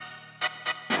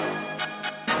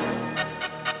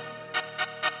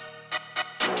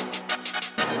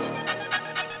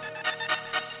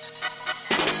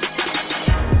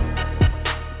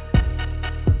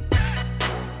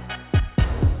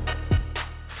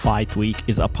Fight Week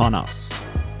is upon us.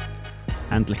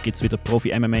 Endlich gibt es wieder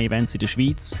Profi-MMA-Events in der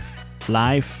Schweiz.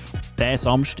 Live diesen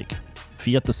Samstag,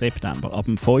 4. September, ab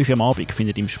dem 5 Uhr am Abend,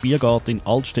 findet im Spiergarten in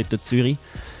Altstetten, Zürich,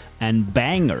 ein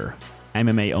Banger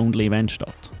MMA-Only-Event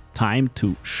statt. Time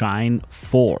to Shine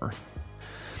 4.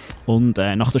 Und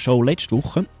nach der Show letzte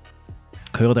Woche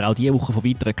hören ihr auch diese Woche von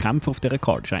weiteren Kämpfen auf dieser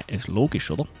Karte. Ist logisch,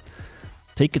 oder?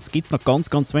 Tickets gibt es noch ganz,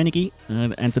 ganz wenige.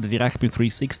 Entweder direkt beim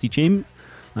 360 Gym,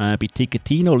 bei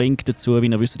Ticketino, Link dazu, wie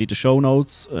ihr wisst, in den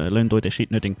Shownotes. Lasst euch den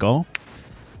Shit nicht entgehen.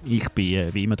 Ich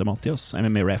bin wie immer der Matthias,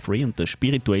 MMA-Referee und der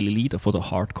spirituelle Leader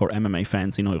der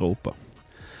Hardcore-MMA-Fans in Europa.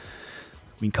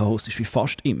 Mein Co-Host ist wie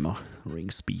fast immer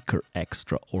Ringspeaker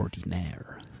Extraordinaire.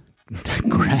 Der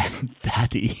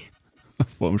Granddaddy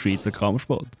vom Schweizer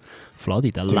Kampfsport.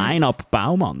 Vladi, der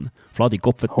Line-Up-Baumann. Vladi,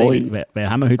 Gott verteilt, wer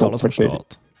haben wir heute alles am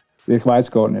Start? Ich weiß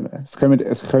gar nicht mehr. Es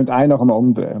kommt ein nach dem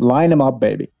anderen. Line 'em up,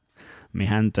 baby. Wir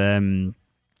haben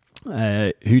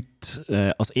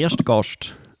heute als ersten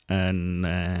Gast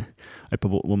jemanden,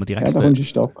 wo wir direkt... Ja, da kommst du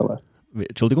stackeln.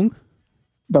 Entschuldigung?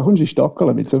 Da kommst du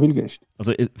stackeln mit so viel Gästen.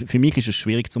 Also für mich ist es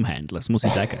schwierig zum Handeln, das muss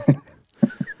ich sagen.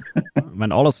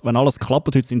 wenn alles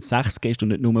klappt, heute sind es 6 Gäste und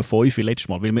nicht nur 5 wie letztes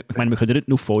Mal. Weil wir können nicht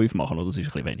nur 5 machen, oder? Das ist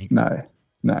ein bisschen wenig.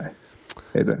 Nein.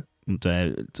 Eben. Und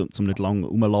zum nicht lange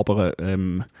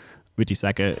rumlabern, würde ich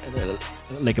sagen,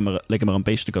 legen wir am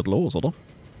besten gerade los, oder?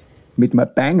 Mit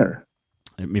einem Banger.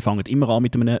 Wir fangen immer an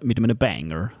mit einem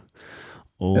Banger.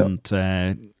 Und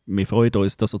wir freuen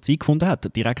uns, dass er Zeit gefunden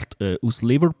hat. Direkt aus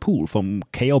Liverpool, vom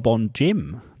Keobon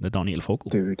Gym, der Daniel Vogel.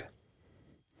 Dude.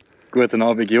 Guten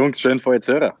Abend, Jungs. Schön von euch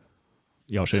zu hören.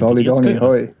 Ja, schön von dir zu hören.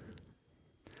 Hoi.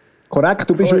 Korrekt,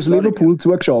 du bist aus Liverpool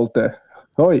zugeschaltet.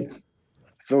 Hoi.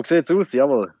 So sieht es aus,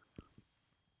 jawohl.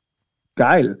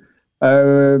 Geil.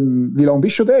 Wie lange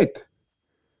bist du dort?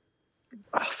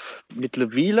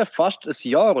 Mittlerweile fast ein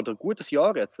Jahr oder ein gutes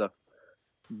Jahr jetzt.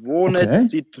 Wohne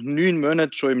jetzt seit 9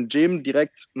 Monaten schon im Gym,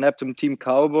 direkt neben dem Team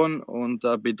Kaubon und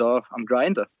bin da am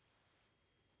Grinden.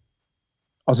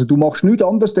 Also du machst nichts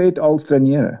anderes dort als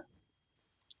trainieren?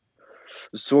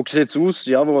 So sieht es aus,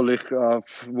 jawohl. Ich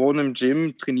wohne im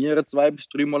Gym, trainiere 2 bis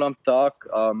 3 Mal am Tag.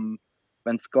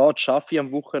 Wenn es geht, schaffe ich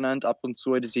am Wochenende ab und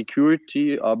zu in der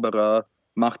Security, aber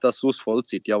mache das so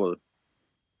Vollzeit, jawohl.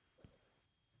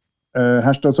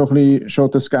 Hast du so ein bisschen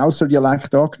schon den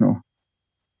Scouser-Dialekt angenommen?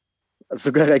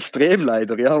 Sogar extrem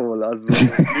leider, jawohl. Also die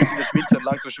Leute in der Schweiz haben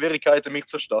langsam Schwierigkeiten, mich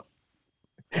zu verstehen.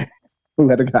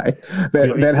 Geil.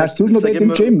 Wer hast du noch dort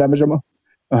im Gym? Wenn wir schon mal...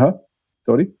 Aha,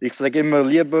 sorry. Ich sage immer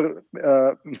lieber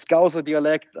ein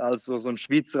Scouser-Dialekt als so ein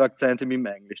Schweizer Akzent in meinem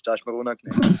Englisch. Das ist mir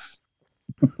unangenehm.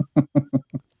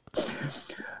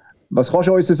 Was kannst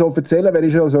du uns so erzählen? Wer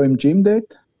ist also im Gym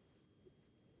dort?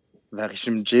 Wer ist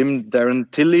im Gym? Darren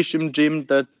Till ist im Gym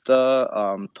dort,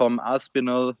 Tom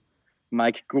Aspinall,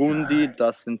 Mike Grundy,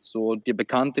 das sind so die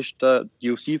bekanntesten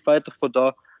UFC-Fighter von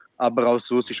da, aber auch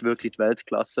so ist wirklich die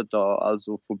Weltklasse da,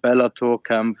 also von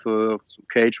Bellator-Kämpfer zu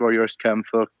Cage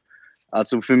Warriors-Kämpfer.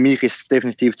 Also für mich ist es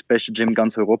definitiv das beste Gym in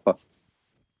ganz Europa.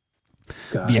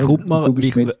 Wie kommt man,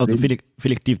 also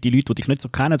vielleicht die Leute, die dich nicht so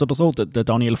kennen oder so, der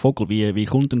Daniel Vogel, wie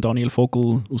kommt denn Daniel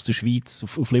Vogel aus der Schweiz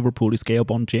auf Liverpool ins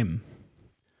Keobon Gym?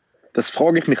 Das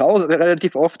frage ich mich auch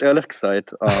relativ oft, ehrlich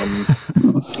gesagt.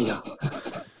 Ja.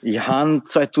 Ich habe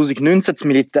 2019 das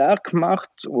Militär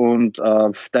gemacht und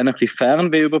dann ein bisschen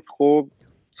Fernweh bekommen.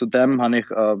 Zudem habe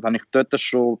ich dort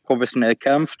schon professionell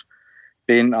gekämpft,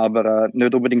 bin aber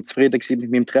nicht unbedingt zufrieden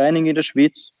mit meinem Training in der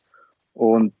Schweiz.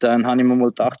 Und dann habe ich mir mal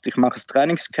gedacht, ich mache ein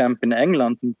Trainingscamp in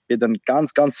England und bin dann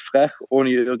ganz, ganz frech, ohne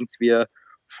irgendwie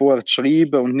vorher zu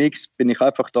schreiben und nichts, bin ich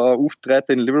einfach da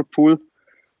aufgetreten in Liverpool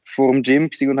vor dem Gym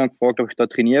und habe gefragt, ob ich da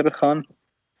trainieren kann.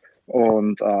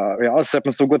 Und es hat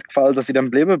mir so gut gefallen, dass ich dann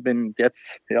geblieben bin.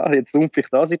 Jetzt sumpfe ich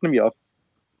da seit einem Jahr.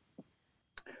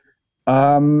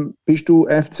 Bist du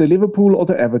FC Liverpool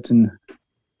oder Everton?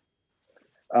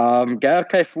 Gar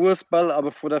kein Fußball,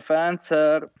 aber von den Fans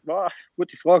her,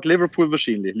 gute Frage, Liverpool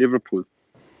wahrscheinlich. Liverpool.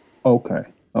 Okay.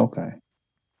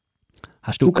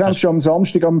 Du kämpfst schon am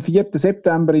Samstag, am 4.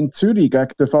 September in Zürich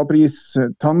gegen den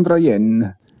Fabrice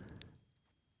Tandrayen.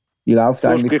 Wie läuft so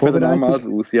eigentlich die Vorbereitung? Damals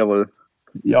aus, jawohl.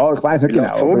 Ja, ich weiß nicht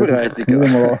genau. Vorbereitung.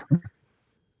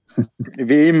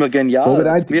 Wie immer genial.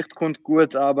 Das Gewicht kommt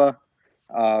gut, aber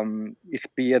ich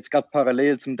bin jetzt gerade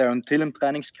parallel zum Darren Till im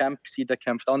Trainingscamp gewesen. Der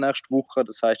kämpft auch nächste Woche.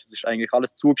 Das heißt, es ist eigentlich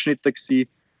alles zugeschnitten gewesen,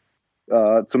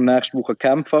 zum nächsten Woche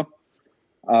kämpfen.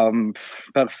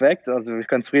 Perfekt. Also ich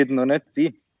kann zufrieden noch nicht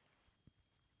sein.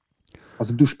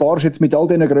 Also du sparst jetzt mit all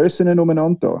diesen Grössen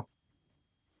umeinander?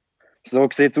 So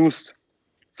sieht es aus.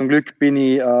 Zum Glück bin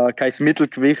ich kein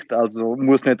Mittelgewicht, also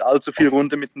muss nicht allzu viel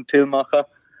Runden mit dem Till machen.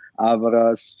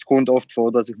 Aber es kommt oft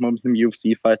vor, dass ich mal mit einem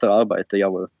UFC-Fighter arbeite,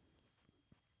 jawohl.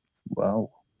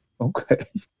 Wow, okay.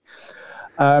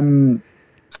 Wenn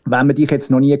man dich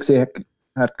jetzt noch nie gesehen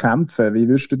hat kämpfen, wie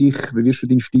wirst du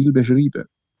deinen Stil beschreiben?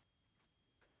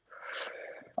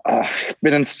 Ich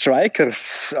bin ein Striker.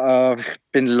 Ich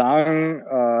bin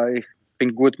lang. Ich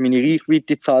bin gut, meine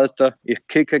Reichweite zu halten. Ich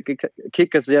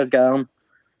kicke sehr gern.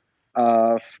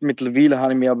 Mittlerweile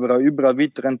habe ich mich aber auch überall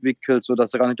weiterentwickelt,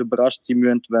 sodass ihr auch nicht überrascht sein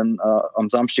müsst, wenn am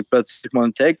Samstag plötzlich mal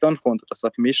ein Takedown kommt oder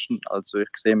Submission. Also ich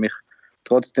sehe mich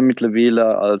trotzdem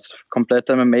mittlerweile als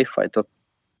kompletter MMA-Fighter.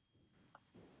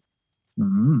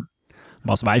 Mhm.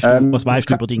 Was weißt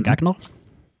du über deinen Gegner?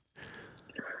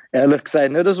 Ehrlich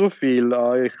gesagt nicht so viel.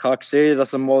 Ich habe gesehen,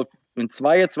 dass er mal in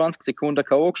 22 Sekunden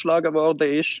K.O. geschlagen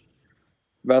worden ist.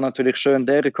 Wäre natürlich schön,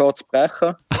 den Rekord zu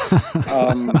brechen.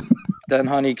 Dann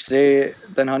habe ich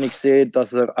gesehen,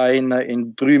 dass er einen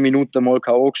in 3 Minuten mal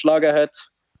K.O. geschlagen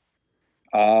hat.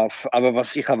 Aber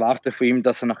was ich erwarte von ihm,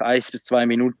 dass er nach 1 bis 2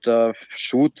 Minuten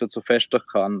shooten zu fester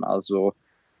kann. Also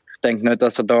ich denke nicht,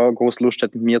 dass er da groß Lust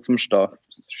hat, mit mir zu stehen.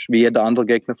 Das ist wie jeder andere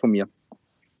Gegner von mir.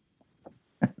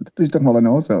 Das ist doch mal eine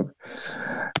Aussage.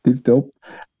 Tipptopp.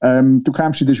 Du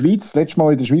kämpfst in der Schweiz. Das letzte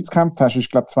Mal in der Schweiz gekämpft hast,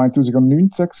 ist, glaube ich,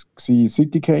 2019 gewesen,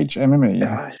 City Cage MMA.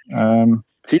 Ja,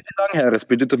 Zeit lang her. Es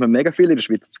bedeutet mir mega viel, in der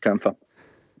Schweiz zu kämpfen.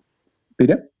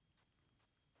 Bitte?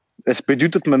 Es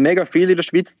bedeutet mir mega viel, in der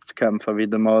Schweiz zu kämpfen,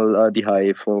 wieder mal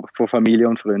daheim vor Familie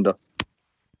und Freunden.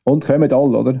 Und kommen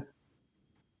alle, oder?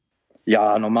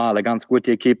 Ja, normal. Eine ganz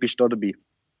gute Equipe ist da dabei.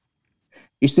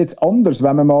 Ist es jetzt anders,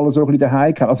 wenn man mal so ein bisschen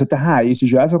daheim kann? Also daheim ist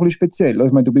ja auch so ein bisschen speziell.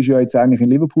 Ich meine, du bist ja jetzt eigentlich in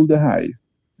Liverpool daheim.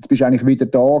 Jetzt bist du eigentlich wieder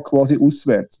da, quasi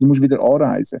auswärts. Du musst wieder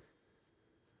anreisen.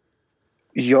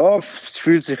 Ja, es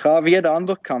fühlt sich an wie jeder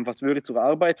andere Kampf, als würde ich zur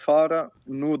Arbeit fahren.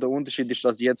 Nur der Unterschied ist,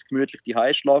 dass ich jetzt gemütlich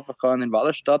daheim schlafen kann in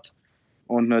Wallenstadt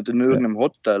und nicht in irgendeinem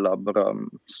Hotel. Aber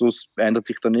sonst ändert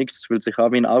sich da nichts. Es fühlt sich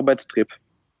an wie ein Arbeitstrip.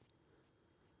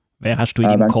 Wer hast du in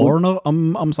deinem Corner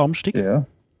am Samstag? Ja.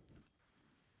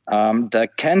 Der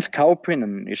Kent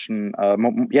Kaupinen ist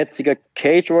ein jetziger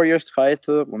Cage Warriors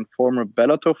Fighter und former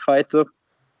Bellator Fighter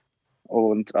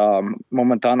und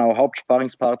momentan auch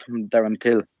Hauptsparringspartner von Darren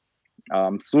Till.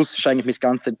 Sonst ist eigentlich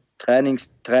mein ganzes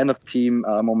Trainerteam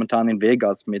momentan in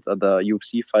Vegas mit der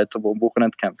UFC-Fighter, der am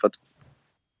Wochenende kämpft.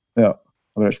 Ja,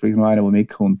 aber da spricht noch einer, der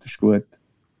mitkommt, das ist gut.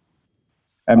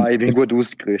 Ich bin gut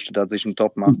ausgerüstet, das ist ein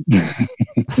Top-Mann.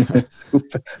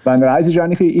 Super. Wann reist du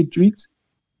eigentlich in die Schweiz?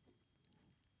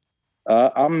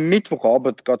 Am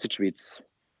Mittwochabend geht es in die Schweiz.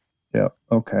 Ja,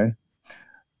 okay.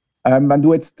 Wenn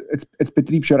du jetzt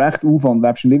betreibst du ja recht Aufwand,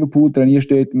 lebst in Liverpool,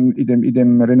 trainierst dort in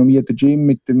dem renommierten Gym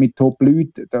mit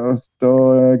Top-Leuten,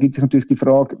 da gibt sich natürlich die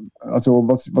Frage, also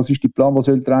was ist der Plan, wo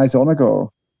soll die Reise hingehen?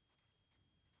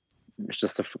 Ist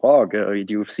das eine Frage? In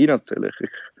die UFC natürlich.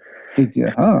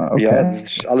 Aha, okay. Ja, das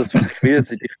ist alles, was ich will,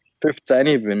 seit ich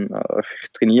 15 bin.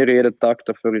 Ich trainiere jeden Tag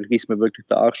dafür, ich reiß mir wirklich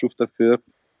den Arsch auf dafür.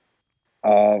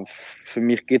 Für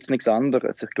mich geht es nichts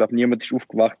anderes. Ich glaube, niemand ist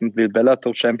aufgewacht und will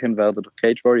Bellator-Champion werden oder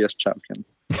Cage Warriors-Champion.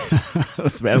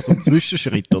 Das wäre so ein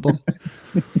Zwischenschritt, oder?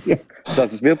 Ja.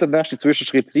 Das wird der nächste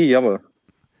Zwischenschritt sein, jawohl.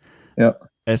 Ja.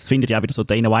 Es findet ja auch wieder so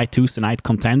Dana White Tuesday Night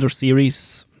Contender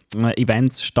Series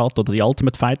Events statt oder die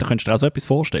Ultimate Fighter. Könntest du dir auch so etwas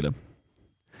vorstellen?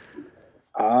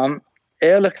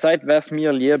 Ehrlich gesagt wäre es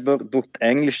mir lieber, durch die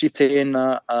englische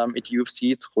Szene in die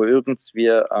UFC zu kommen.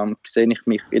 Irgendwie sehe ich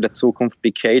mich in der Zukunft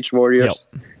bei Cage Warriors,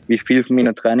 wie viele von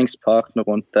meinen Trainingspartnern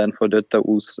und dann von dort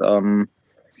aus in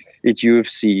die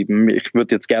UFC. Ich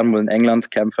würde jetzt gerne mal in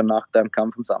England kämpfen nach dem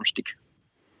Kampf am Samstag.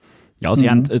 Ja, sie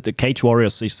haben, die Cage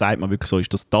Warriors ist, sagt man wirklich so,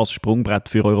 ist das Sprungbrett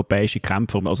für europäische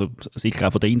Kämpfer, also sicher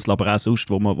auch von der Insel, aber auch sonst,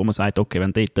 wo man sagt, okay,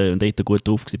 wenn du dort gut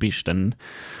drauf bist, dann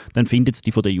findet es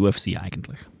die von der UFC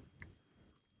eigentlich.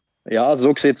 Ja,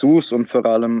 so sieht es aus und vor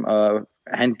allem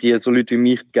haben die so Leute wie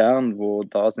mich gern, die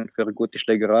da sind für eine gute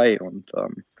Schlägerei und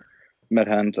wir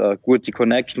haben gute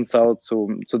Connections auch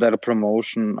zu dieser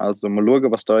Promotion, also mal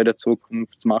schauen, was da in der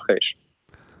Zukunft zu machen ist.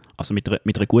 Also mit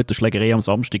einer guten Schlägerei am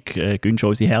Samstag gönnst du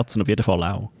unsere Herzen auf jeden Fall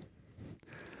auch.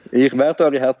 Ich werde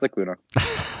eure Herzen gewinnen.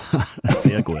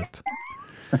 Sehr gut.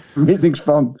 Wir sind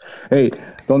gespannt. Hey,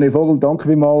 Daniel Vogel, danke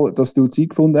vielmals, dass du Zeit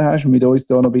gefunden hast, mit uns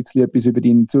da noch ein bisschen etwas über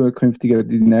deinen zukünftigen,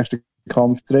 nächsten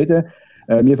Kampf zu reden.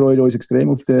 Wir freuen uns extrem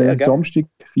auf den Samstag,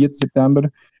 4. September,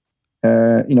 in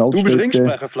Altstädte. Du bist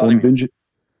Ringsprecher, Vladimir?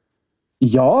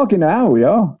 Ja, genau,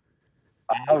 ja.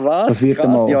 Ah, was? Das wird krass,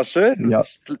 mal. Ja, schön. Ja.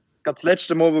 Das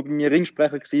letzte Mal, wo du bei mir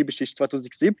Ringsprecher warst, war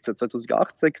 2017,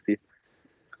 2018 gewesen.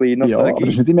 Ja, aber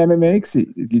das war nicht im MMA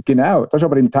gewesen. Genau, das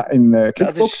war aber im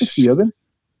Kickboxen gewesen, oder?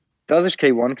 Das war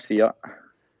K1 gewesen, ja.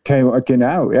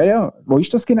 Genau, ja. Wo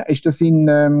ist das genau? Ist das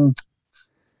in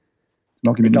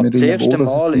Mag ich Ich mich glaube, nicht das erinnern, erste wo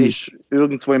das Mal war. ist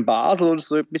irgendwo in Basel oder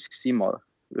so etwas gewesen mal.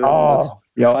 Irgendwas.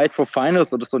 Ja. Fight for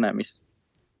Finals oder so nämlich.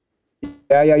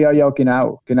 Ja,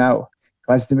 genau. Ich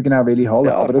weiß nicht mehr genau, welche Halle,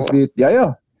 Ja, aber das voll. wird,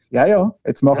 ja.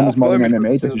 Jetzt machen Ja, wir es mal freue in mich, dass MMA,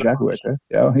 es das ist wieder auch gut.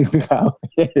 Ja, ich bin auch.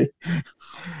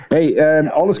 Hey,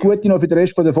 alles Gute noch für den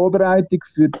Rest von der Vorbereitung,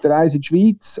 für die Reise in die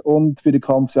Schweiz und für den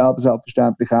Kampf selber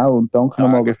selbstverständlich auch. Und danke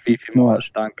nochmal, dass du genommen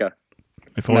hast. Danke.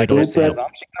 Wir freuen uns sehr.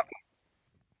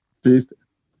 Tschüss.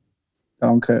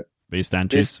 Danke. Bis dann,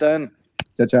 Bis tschüss. dann.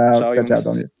 Ciao, Jungs.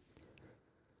 Daniel.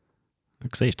 Du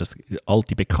siehst, das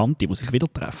alte Bekannte, die sich wieder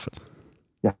treffen.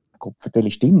 Ja, Gott,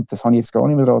 stimmt. Das habe ich jetzt gar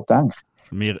nicht mehr daran gedacht.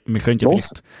 Also wir können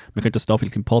das da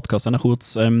vielleicht im Podcast auch noch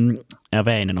kurz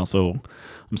erwähnen. Also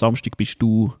am Samstag bist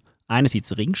du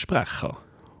einerseits Ringsprecher,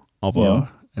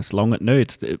 aber es langt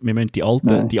nicht. Wir müssen die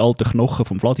alten Knochen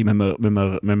vom Vladi müssen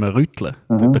wir rütteln.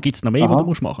 Da gibt es noch mehr, was du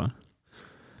musst machen.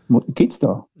 Gibt es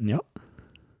da? Ja.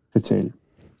 Erzähl.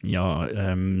 Ja,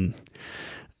 Time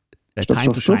das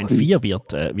to so Shine schwierig?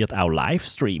 4 wird auch live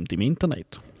streamt im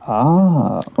Internet.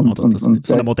 Und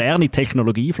so eine moderne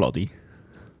Technologie, Vladi.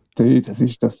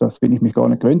 Das bin ich mich gar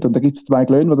nicht gewöhnt. Und da gibt es 2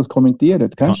 Glöhne, die das kommentieren.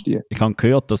 Kennst du die? Ich habe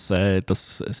gehört, dass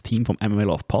das Team vom MMA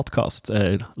Love Podcast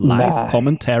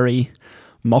Live-Commentary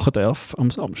machen darf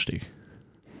am Samstag.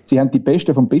 Sie haben die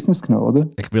Besten vom Business genommen, oder?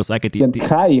 Ich würde sagen, Sie haben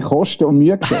keine Kosten und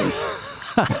Mühe gestellt.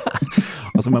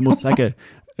 Also man muss sagen,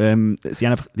 sie haben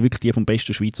einfach wirklich die vom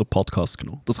besten Schweizer Podcast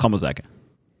genommen. Das kann man sagen.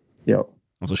 Ja.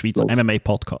 Also Schweizer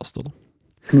MMA-Podcast, oder?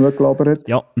 Genug gelabert.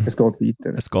 Ja. Es geht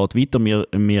weiter. Es geht weiter.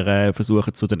 Wir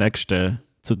versuchen zum nächsten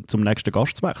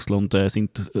Gast zu wechseln und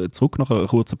sind zurück nach einer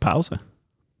kurzen Pause.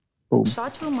 Boom.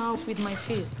 Shut your mouth with my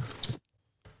fist.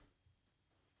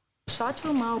 Shut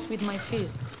your mouth with my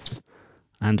fist.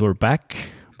 And we're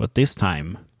back, but this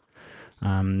time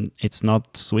it's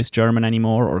not Swiss German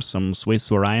anymore or some Swiss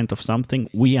variant of something.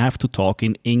 We have to talk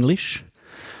in English,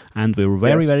 and we're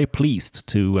very pleased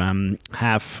to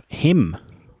have him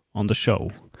on the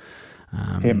show.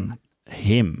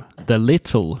 Him, the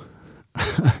little,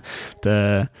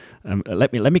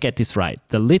 let me get this right.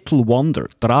 The little wonder,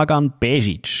 Dragan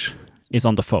Bejic, is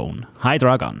on the phone. Hi,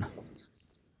 Dragan.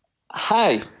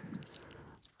 Hi.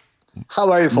 How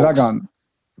are you, folks? Dragan.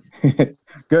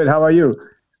 Good. How are you?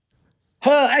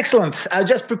 Excellent. I'm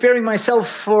just preparing myself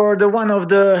for one of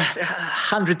the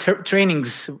 100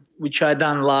 trainings which I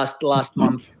done last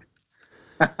month.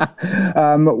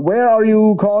 Where are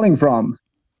you calling from?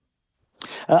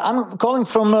 I'm calling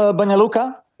from Banja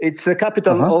Luka. It's the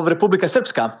capital of Republika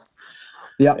Srpska.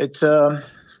 Yeah. It's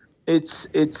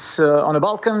on the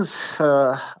Balkans.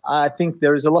 I think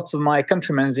there is a lot of my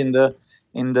countrymen in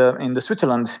the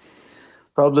Switzerland,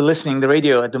 probably listening the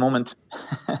radio at the moment.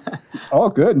 Oh,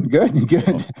 good.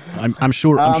 I'm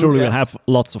sure we will have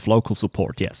lots of local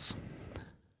support. Yes.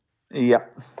 Yeah.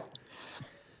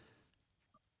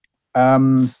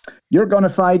 You're going to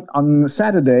fight on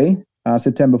Saturday,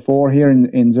 September 4, here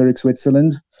in Zurich,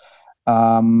 Switzerland.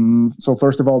 So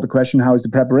first of all, the question: how is the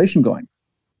preparation going?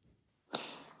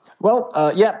 Well,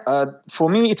 for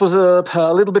me, it was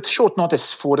a little bit short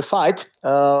notice for the fight.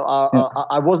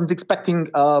 I wasn't expecting.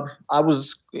 I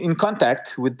was in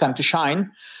contact with Time to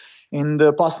Shine in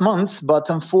the past month, but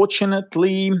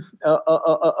unfortunately,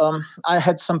 I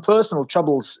had some personal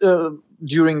troubles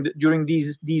during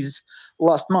these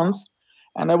last month,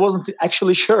 and I wasn't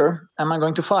actually sure am I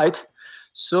going to fight.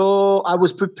 So I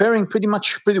was preparing pretty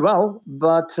well,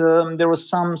 but there were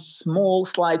some small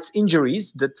slight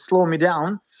injuries that slowed me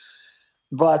down.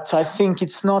 But I think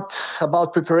it's not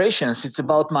about preparations; it's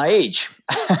about my age.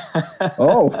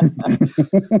 Oh,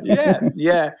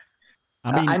 yeah.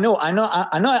 I mean, I know.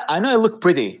 I look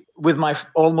pretty with my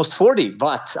almost 40,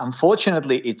 but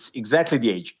unfortunately, it's exactly the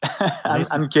age.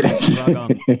 I'm kidding.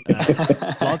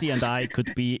 Vladi and I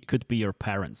could be your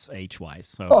parents age-wise.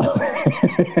 So.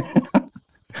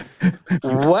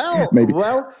 Maybe.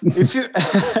 Well, if you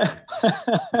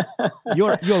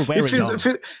you're very young.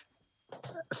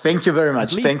 Thank you very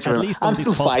much. I'm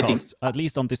still fighting. At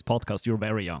least on this podcast, you're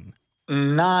very young.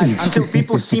 Nice. Until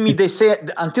people see me, they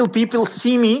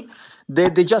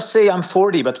just say I'm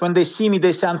 40. But when they see me,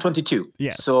 they say I'm 22.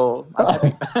 Yes. So I'm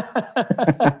happy.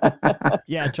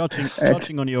 Yeah,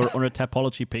 judging on your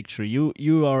topology picture, you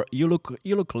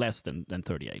look less than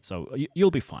 38. So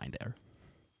you'll be fine there.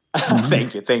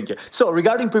 Thank you. So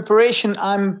regarding preparation,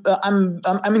 I'm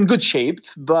in good shape,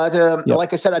 but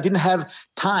like I said, I didn't have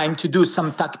time to do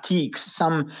some tactiques,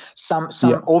 some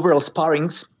overall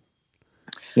sparrings.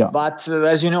 Yeah. But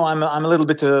as you know, I'm a little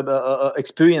bit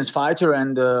experienced fighter,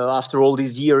 and after all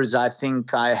these years, I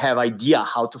think I have idea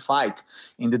how to fight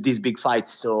in these big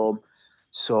fights. So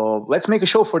So let's make a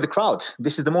show for the crowd.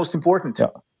 This is the most important.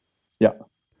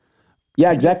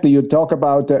 Yeah, exactly. You talk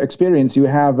about experience. You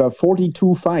have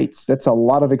 42 fights. That's a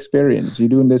lot of experience. You're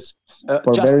doing this for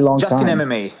a very long just time. In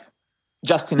MMA.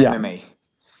 Just in MMA.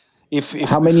 If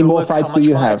how many more fights do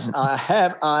you have? I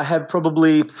have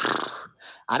probably,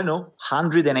 I don't know,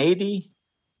 180.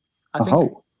 I think.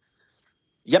 Oh.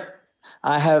 Yep.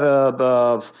 I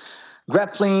have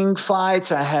grappling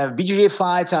fights. I have BJJ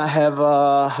fights. I have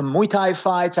Muay Thai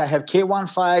fights. I have K1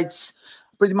 fights.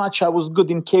 Pretty much, I was good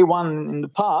in K1 in the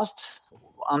past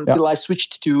until I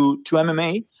switched to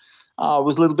MMA. I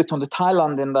was a little bit on the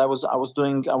Thailand, and I was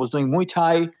doing Muay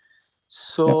Thai.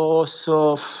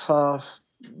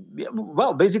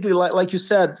 Well, basically, like you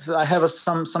said, I have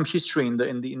some history in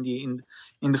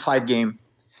the fight game.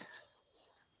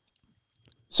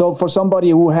 So, for somebody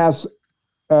who has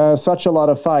such a lot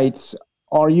of fights,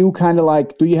 are you kind of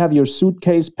like, do you have your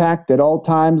suitcase packed at all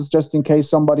times just in case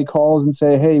somebody calls and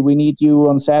say, hey, we need you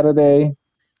on Saturday?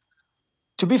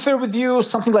 To be fair with you,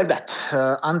 something like that.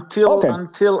 Until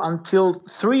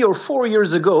 3 or 4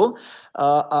 years ago,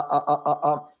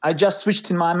 I just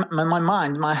switched in my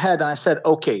mind, my head, and I said,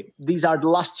 okay, these are the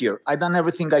last year. I've done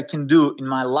everything I can do in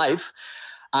my life.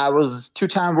 I was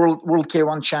 2-time world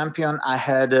K1 champion. I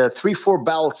had 3-4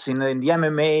 belts in the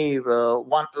MMA.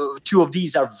 2 of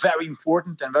these are very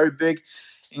important and very big.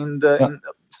 In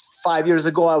 5 years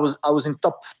ago, I was in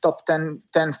top 10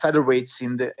 featherweights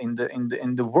in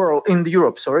the world, in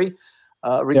Europe.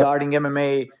 Regarding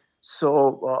MMA.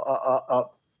 So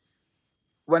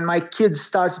when my kids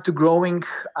started to growing,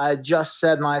 I just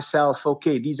said myself,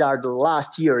 okay, these are the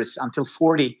last years until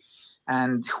 40.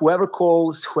 And whoever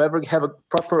calls, whoever have a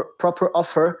proper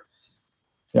offer,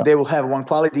 they will have one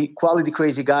quality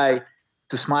crazy guy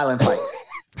to smile and fight.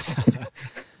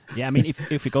 Yeah, I mean,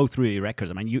 if you go through your record,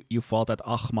 I mean, you fought at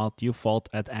Ahmad, you fought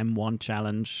at M1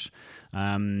 Challenge,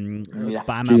 BAMMA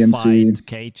GMC. fight,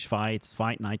 cage fights,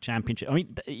 Fight Night Championship. I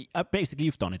mean, basically,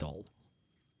 you've done it all.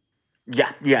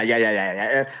 Yeah.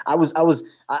 I was.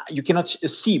 You cannot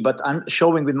see, but I'm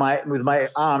showing with my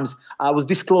arms. I was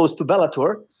this close to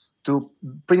Bellator, to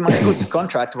pretty much good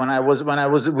contract when I was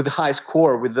with the high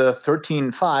score with the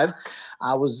 13-5.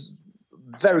 I was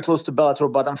very close to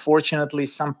Bellator, but unfortunately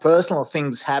some personal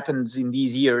things happened in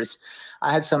these years.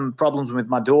 I had some problems with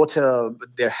my daughter.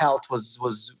 Their health was a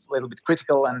little bit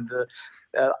critical, and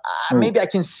maybe I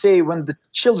can say when the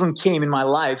children came in my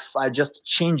life, I just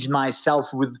changed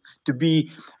myself to be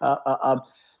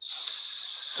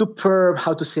super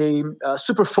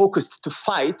focused to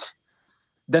fight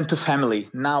than to family.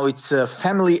 Now it's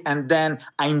family, and then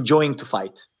I'm enjoying to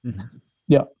fight. Mm-hmm.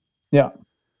 Yeah.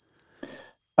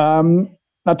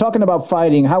 Now, talking about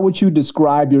fighting, how would you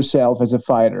describe yourself as a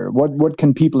fighter? What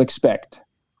can people expect?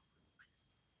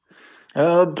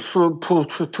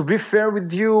 To be fair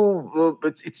with you,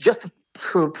 it's just a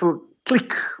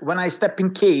click. When I step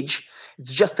in cage,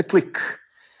 it's just a click.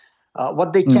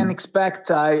 What they can expect,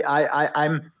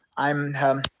 I'm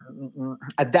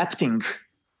adapting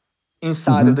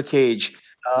inside of the cage.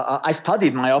 I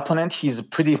studied my opponent. He's a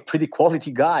pretty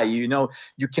quality guy. You know,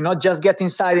 you cannot just get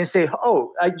inside and say,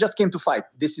 "Oh, I just came to fight."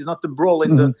 This is not the brawl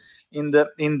in the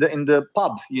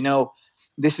pub. You know,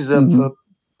 this is a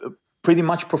pretty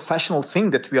much professional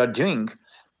thing that we are doing,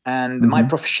 and my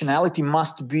professionality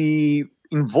must be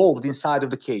involved inside of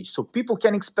the cage. So people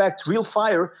can expect real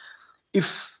fire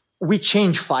if we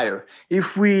change fire.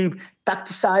 If we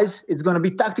tacticize, it's going to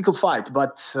be tactical fight.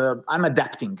 But I'm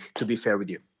adapting, to be fair with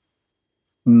you.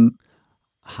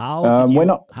 How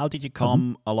did you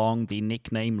come along the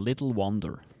nickname Little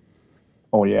Wonder?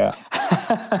 Oh yeah.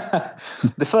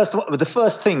 The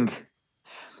first thing,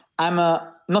 I'm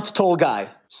a not tall guy,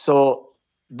 so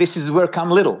this is where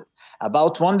come little.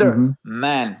 About wonder,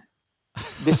 man.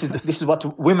 This is what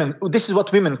women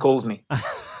called me.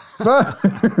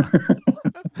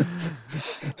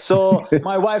 So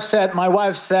my wife said,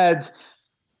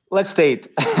 let's date.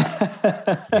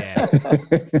 Yes.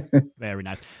 Very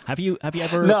nice. Have you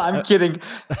ever? No, I'm kidding.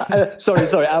 Sorry.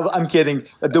 I'm kidding.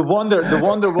 The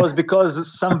wonder was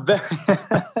because some very,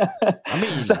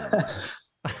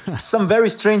 some very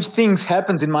strange things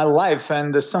happened in my life,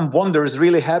 and some wonders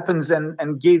really happens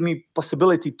and gave me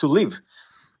possibility to live.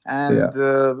 And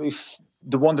if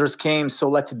the wonders came, so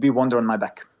let it be wonder on my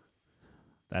back.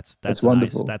 That's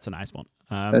wonderful. That's a nice one.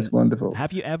 That's wonderful.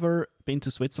 Have you ever been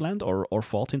to Switzerland or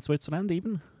fought in Switzerland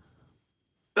even?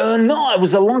 No, I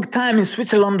was a long time in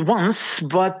Switzerland once,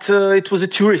 but it was a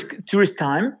tourist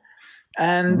time.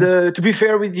 And to be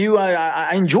fair with you,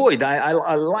 I enjoyed.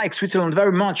 I like Switzerland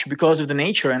very much because of the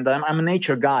nature, and I'm a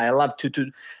nature guy. I love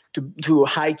to to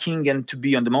hiking and to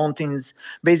be on the mountains.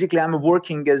 Basically, I'm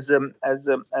working as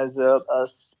a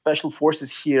special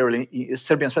forces here,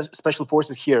 Serbian special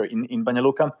forces here in Banja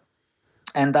Luka,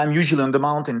 and I'm usually on the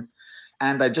mountain,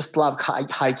 and I just love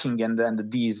hiking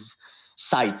and these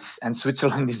sites. And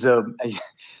Switzerland is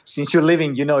since you're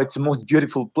living, it's the most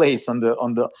beautiful place on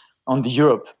the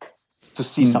Europe to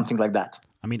see something like that.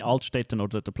 I mean, Altstetten, or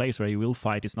the place where you will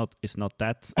fight, is not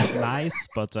that nice,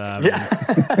 but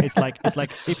it's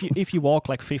like if you walk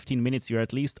like 15 minutes, you're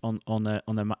at least on a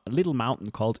little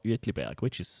mountain called Uetliberg,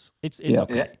 which is it's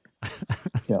okay.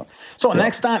 Yeah. So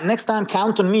next time,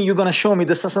 count on me. You're gonna show me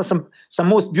some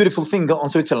most beautiful thing on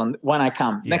Switzerland when I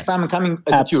come. Yes. Next time I'm coming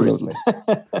as a tourist.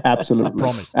 Absolutely. I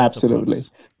promise. Absolutely.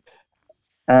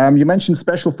 You mentioned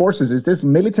special forces. Is this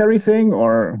military thing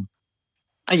or?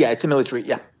 Yeah, it's a military.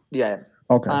 Yeah.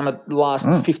 Okay. I'm at last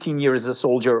 15 years as a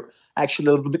soldier. Actually,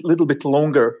 a little bit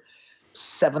longer,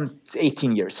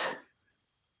 18 years.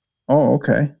 Oh,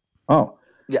 okay. Oh.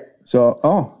 Yeah.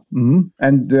 So,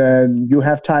 and you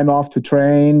have time off to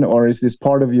train, or is this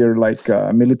part of your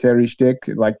military shtick,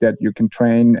 like that you can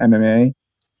train MMA?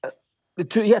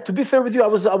 To be fair with you, I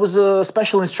was a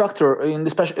special instructor in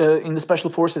the special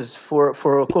forces for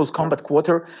a close combat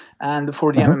quarter and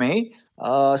for the MMA.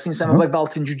 Since I'm a black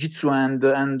belt in jiu-jitsu and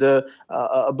a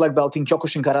black belt in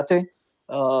Kyokushin karate.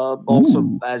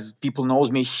 Also, as people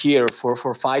knows me here for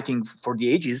fighting for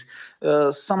the ages,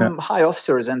 some high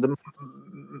officers and the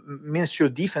Ministry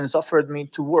of Defense offered me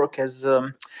to work as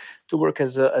a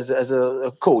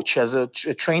coach, as a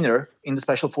trainer in the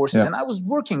special forces, and I was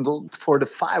working for the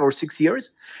 5 or 6 years,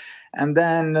 and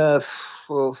then after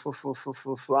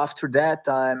that,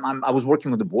 I was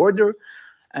working on the border,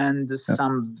 and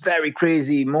some very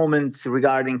crazy moments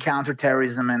regarding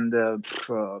counterterrorism and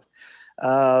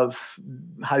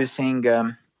how you saying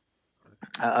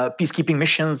peacekeeping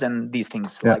missions and these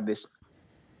things like this.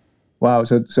 Wow,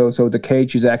 so the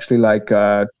cage is actually like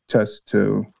just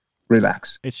to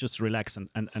relax. It's just relax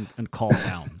and calm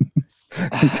down.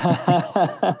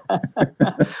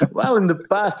 Well, in the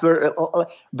past, where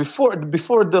before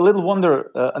the Little Wonder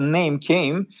name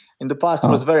came, in the past it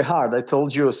was very hard. I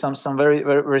told you some very,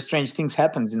 very, very strange things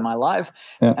happened in my life,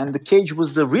 and the cage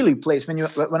was the really place.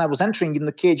 When I was entering in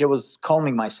the cage, I was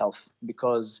calming myself,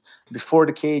 because before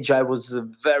the cage I was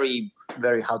very,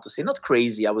 very, how to say, not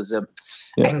crazy. I was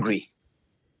angry.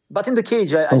 But in the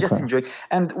cage, I just enjoy.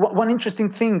 And one interesting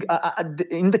thing,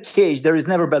 in the cage, there is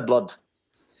never bad blood.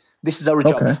 This is our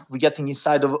job. We're getting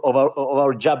inside of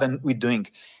our job, and we're doing.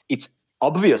 It's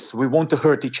obvious we want to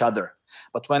hurt each other.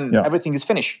 But when everything is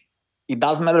finished, it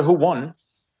doesn't matter who won.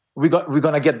 We're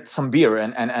gonna get some beer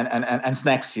and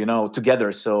snacks,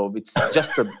 together. So it's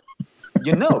just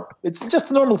it's just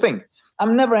a normal thing.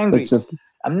 I'm never angry.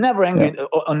 I'm never angry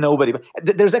on nobody. But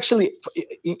there's actually,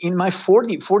 in my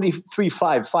 43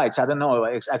 fights, I don't know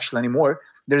actually anymore,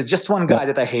 there's just one guy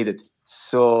that I hated.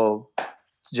 So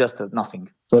it's just nothing.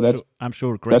 So I'm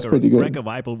sure Gregor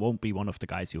Weibel won't be one of the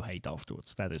guys you hate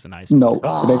afterwards. That is a nice guy. No,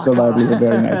 Gregor Weibel is a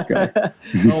very nice guy.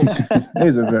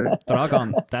 He's a very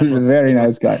Dragan, he's a very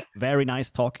nice guy. Very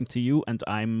nice talking to you, and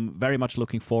I'm very much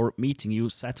looking forward meeting you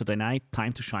Saturday night,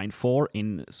 Time to Shine 4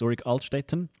 in Zurich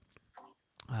Altstetten.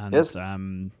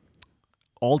 And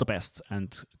all the best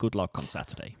and good luck on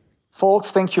Saturday.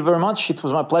 Folks, thank you very much. It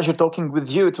was my pleasure talking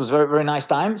with you. It was a very, very nice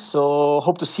time. So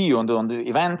hope to see you on the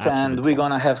event. Absolutely. And we're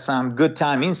going to have some good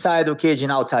time inside the cage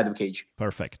and outside the cage.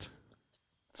 Perfect.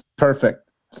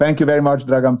 Thank you very much,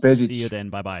 Dragan Pešić. See you then.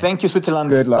 Bye-bye. Thank you, Switzerland.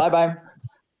 Good luck. Bye-bye.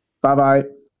 Bye-bye.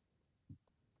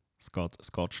 Es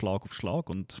geht Schlag auf Schlag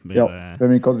und wir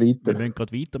müssen gerade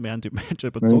weiter. Wir haben die Match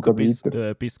überzogen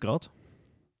bis gerade.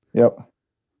 Ja.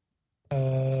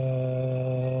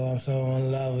 I'm so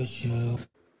in love with you.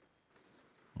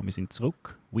 Und wir sind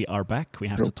zurück. We are back. We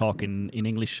have to talk in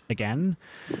English again.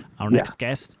 Our next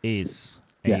guest is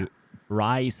a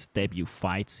Rise debut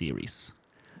fight series.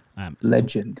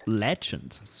 Legend.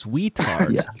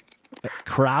 Sweetheart.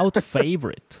 Crowd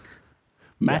favorite.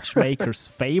 Matchmaker's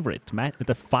favorite.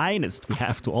 The finest we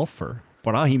have to offer.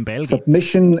 Brahim Belgit.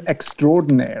 Submission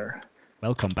extraordinaire.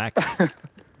 Welcome back.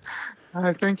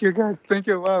 Thank you, guys. Thank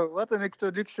you. Wow, what an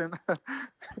introduction.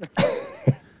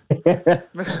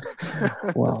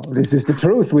 Well, this is the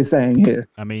truth we're saying here.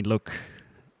 I mean, look,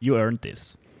 you earned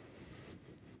this.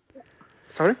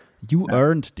 Sorry? You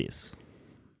earned this.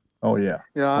 Oh, yeah.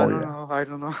 Yeah, I don't know.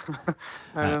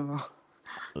 I don't know.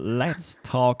 Let's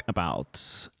talk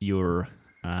about your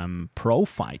pro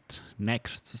fight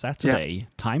next Saturday.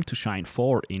 Time to Shine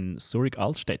 4 in Zurich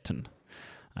Altstetten.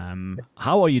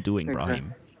 How are you doing,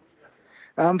 Brahim?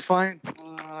 I'm fine.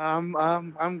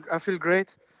 I feel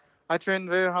great. I trained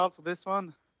very hard for this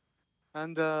one.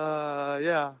 and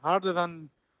harder than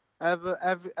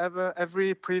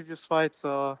every previous fight.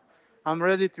 So I'm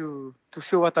ready to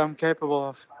show what I'm capable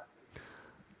of.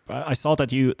 I saw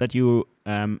that you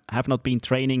have not been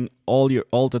training all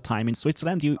the time in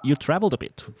Switzerland. You traveled a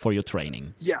bit for your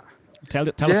training. Yeah. Tell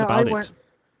us about it.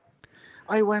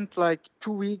 I went like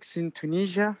 2 weeks in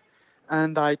Tunisia,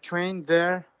 and I trained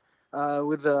there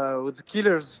with the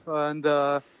killers. And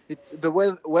the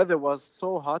weather was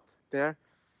so hot there,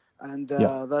 and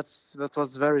that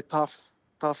was very tough.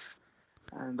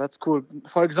 And that's cool.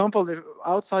 For example,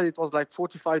 outside it was like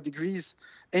 45 degrees.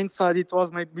 Inside it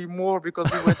was maybe more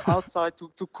because we went outside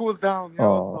to cool down,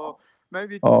 So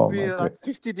maybe it would be like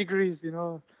 50 degrees,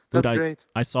 Dude, That's great.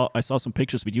 I saw some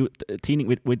pictures with you teaming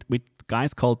with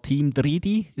guys called Team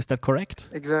Dridi. Is that correct?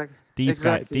 Exactly.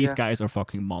 These guys are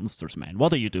fucking monsters, man.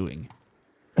 What are you doing?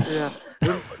 Yeah,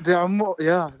 they are more.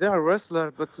 Yeah, they are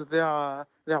wrestlers, but they are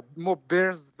more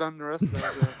bears than wrestlers.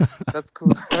 That's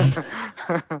cool.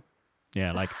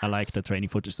 Yeah, I like the training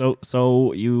footage.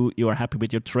 So you are happy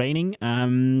with your training.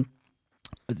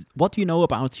 What do you know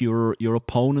about your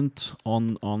opponent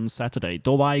on Saturday,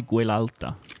 Dovai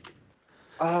Guelalta?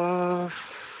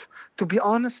 To be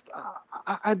honest,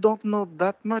 I don't know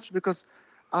that much because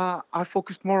I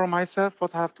focused more on myself.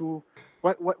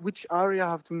 Which area I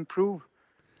have to improve.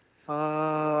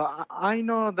 I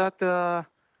know that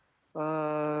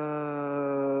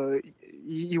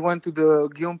he went to the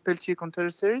Guillaume Pelletier Contender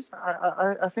Series,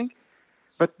 I think,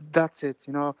 but that's it.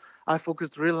 I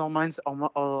focused really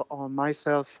on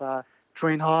myself,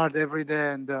 train hard every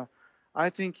day, and I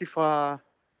think if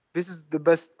this is the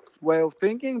best way of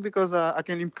thinking because I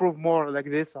can improve more like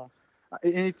this, and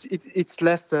it's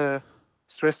less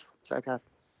stressful like that.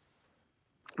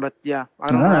 But yeah,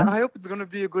 I hope it's gonna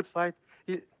be a good fight.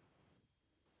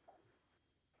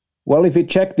 Well, if you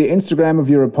check the Instagram of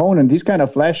your opponent, he's kind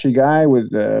of flashy guy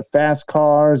with fast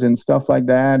cars and stuff like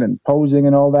that, and posing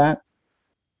and all that.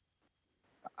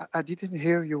 I didn't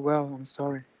hear you well. I'm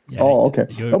sorry. Yeah, okay.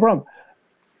 No problem.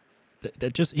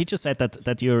 He just said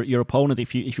that your opponent,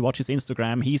 if you watch his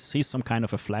Instagram, he's some kind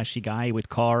of a flashy guy with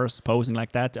cars posing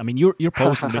like that. I mean, you're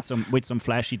posing with some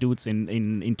flashy dudes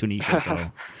in Tunisia. So.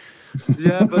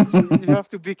 Yeah, but you have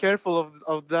to be careful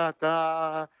of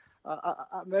that.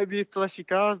 Maybe flashy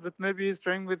cars, but maybe he's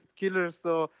training with killers.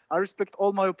 So I respect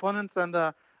all my opponents, and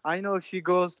I know if he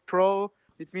goes pro,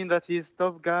 it means that he's a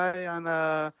tough guy, and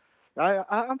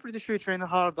I'm pretty sure he trains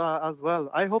hard as well.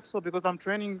 I hope so because I'm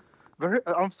training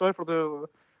I'm sorry for the.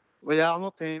 Well, yeah, I'm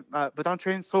not training, but I'm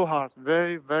training so hard,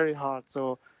 very, very hard.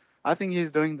 So I think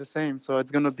he's doing the same. So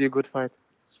it's gonna be a good fight.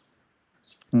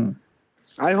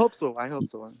 I hope so. In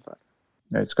fact.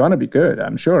 It's gonna be good,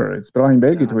 I'm sure. It's Brahim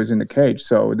Belgit who is in the cage,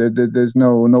 so there's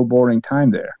no boring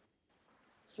time there.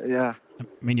 Yeah. I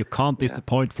mean, you can't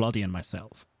disappoint Vladdy and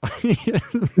myself.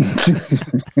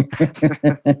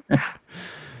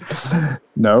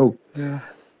 No. Yeah.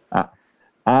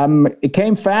 It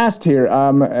came fast here.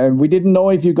 We didn't know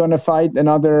if you're gonna fight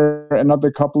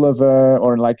another couple of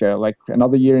or like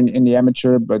another year in the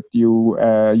amateur, but you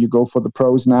go for the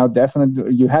pros now.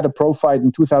 Definitely, you had a pro fight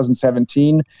in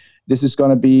 2017. This is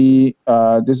gonna be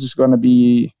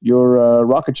your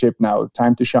rocket ship now.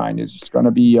 Time to shine. Is it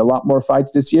gonna be a lot more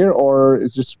fights this year, or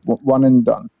is just one and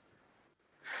done?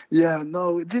 Yeah,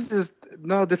 no.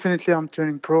 Definitely I'm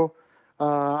turning pro.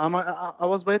 I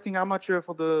was waiting amateur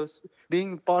for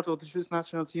being part of the Swiss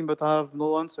national team, but I have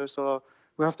no answer. So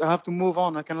I have to move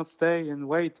on. I cannot stay and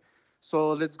wait. So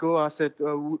let's go. I said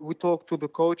we talked to the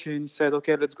coach and he said,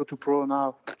 okay, let's go to pro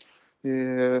now.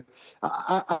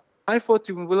 I fought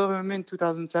in Wilhelm in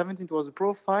 2017. It was a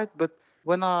pro fight, but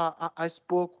when I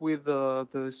spoke with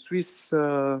the Swiss.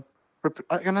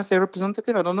 Can I say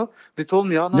representative? I don't know. They told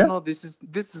me, no, this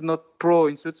is not pro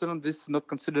in Switzerland. This is not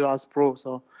considered as pro.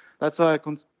 So that's why I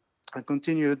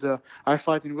continued. I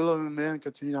fight in Wilhelm and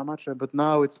continued amateur. But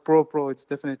now it's pro. It's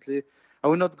definitely. I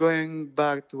will not going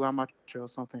back to amateur or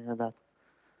something like that.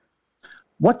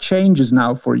 What changes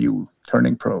now for you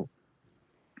turning pro?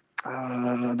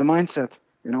 The mindset.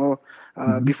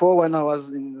 Before when I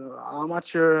was in the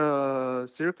amateur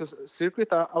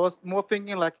circuit, I was more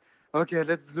thinking like, okay,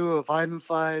 let's do a violent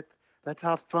fight. Let's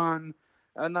have fun.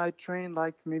 And I train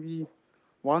like maybe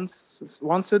once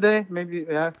a day, maybe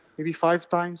 5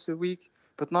 times a week.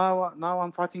 But now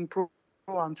I'm fighting pro.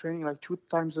 I'm training like 2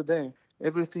 times a day.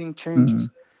 Everything changes.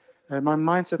 My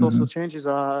mindset also changes.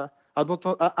 I don't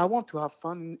know. I want to have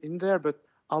fun in there, but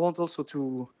I want also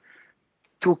to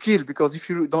kill, because if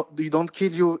you don't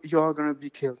kill, you are gonna be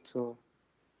killed. So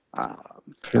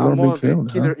I'm more of a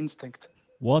killer instinct.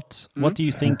 What do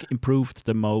you think improved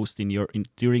the most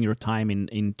during your time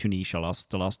in Tunisia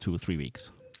the last 2 or 3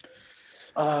 weeks?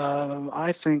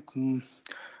 I think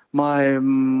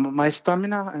my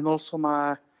stamina and also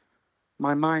my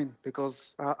mind,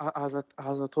 because as I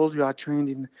told you, I trained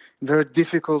in very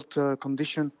difficult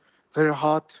condition, very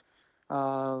hot,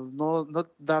 not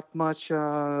that much.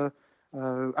 It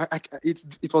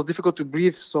was difficult to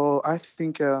breathe, so I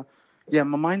think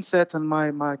my mindset and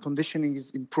my conditioning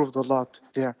is improved a lot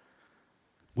there.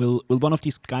 Will one of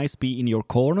these guys be in your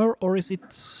corner, or is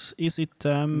it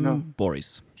No.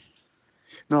 Boris?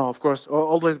 No, of course,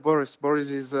 always Boris. Boris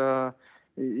is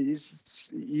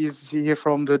here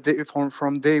from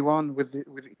day one with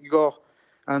Igor,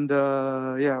 and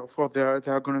of course they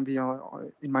are going to be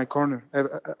in my corner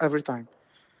every time.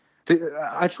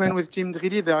 I train with Team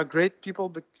Dridi. They are great people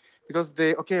because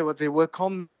they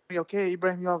welcome me. Okay,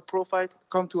 Ibrahim, you have pro fight.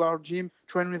 Come to our gym,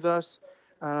 train with us,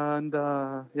 and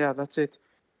that's it.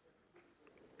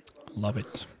 Love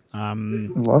it.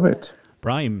 Love it.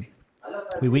 Brahim,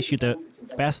 we wish you the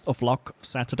best of luck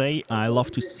Saturday. I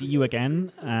love to see you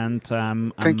again, and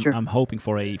Thank you. I'm hoping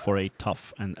for a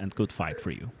tough and good fight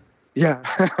for you. Yeah,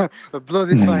 a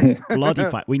bloody fight. Bloody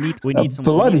fight. We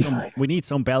need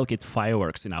some Belgian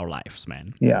fireworks in our lives,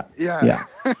 man. Yeah.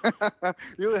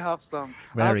 You will have some.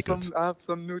 Very good. I have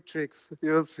some new tricks.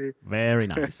 You'll see. Very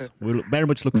nice. We'll very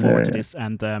much look forward to this,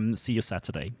 and see you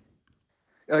Saturday.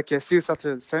 Okay, see you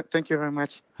Saturday. Thank you very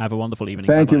much. Have a wonderful evening.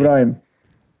 Thank you, Brahim.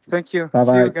 Thank you. Bye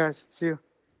See bye. you guys. See you.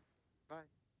 Bye.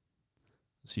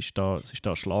 Es ist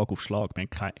da Schlag auf Schlag. Wir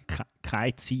haben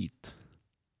keine Zeit.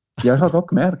 Ja, ich habe gerade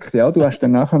gemerkt. Ja, du hast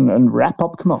dann nachher einen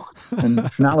Wrap-up gemacht. Einen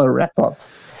schnellen Wrap-up.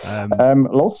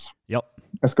 Los. Ja.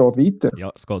 Es geht weiter.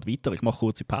 Ja, es geht weiter. Ich mache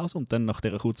kurze Pause und dann nach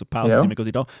dieser kurzen Pause sind wir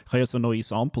gerade da. Ich habe ja so neue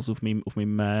Samples auf meinem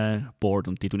Board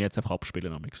und die tun jetzt einfach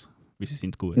abspielen, weil sie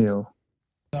sind gut. Ja.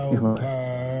 So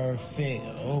perfect.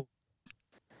 Oh.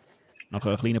 Nach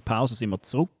einer kleinen Pause sind wir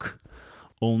zurück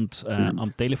und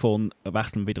am Telefon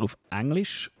wechseln wir wieder auf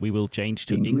Englisch. We will change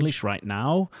to English right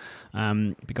now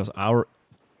because our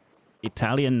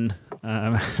Italian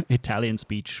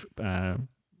speech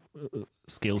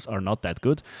skills are not that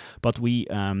good, but we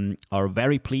are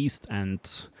very pleased and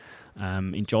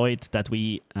enjoyed that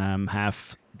we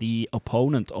have the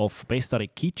opponent of Bestare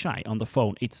Kichai on the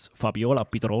phone. It's Fabiola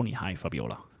Pidroni. Hi,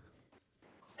 Fabiola.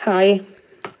 Hi.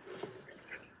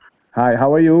 Hi,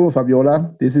 how are you, Fabiola?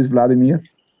 This is Vladimir.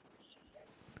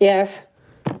 Yes.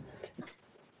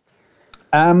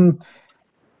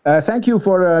 Thank you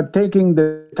for taking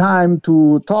the time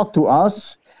to talk to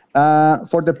us.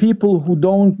 For the people who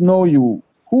don't know you,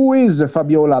 who is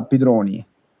Fabiola Pidroni?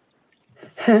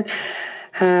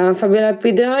 Fabiola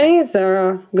Pidroni is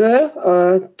a girl,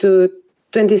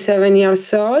 27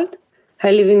 years old.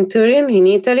 I live in Turin, in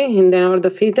Italy, in the north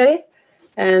of Italy.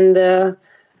 And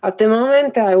at the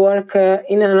moment, I work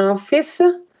in an office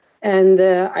and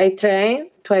I train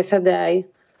twice a day.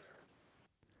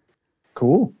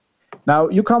 Cool. Now,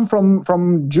 you come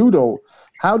from judo.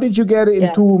 How did you get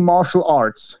into martial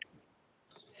arts?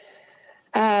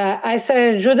 I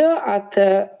started judo at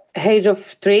the age of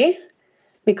 3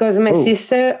 because my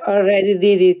sister already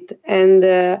did it. And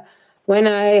when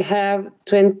I have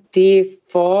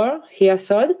 24 years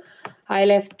old, I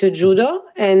left judo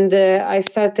and I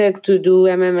started to do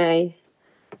MMA.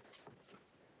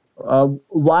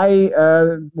 Why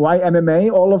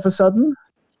MMA all of a sudden?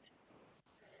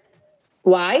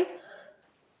 Why?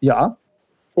 Yeah.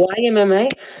 Why MMA?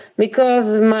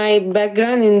 Because my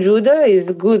background in judo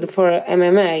is good for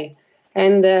MMA,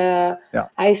 and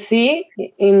I see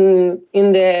in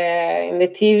the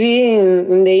TV,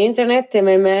 in the internet,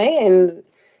 MMA, and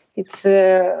it's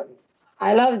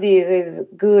I love this. It's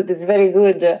good. It's very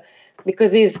good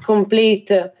because it's complete.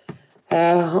 A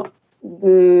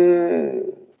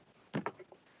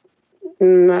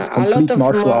lot of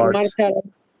martial arts.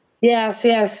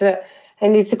 Yes.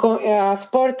 And it's a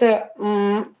sport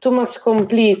too much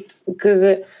complete because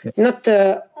not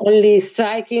only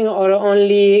striking or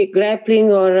only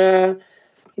grappling or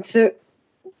it's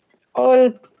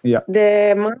all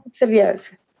the muscle.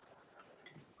 Yes.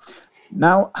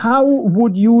 Now, how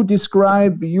would you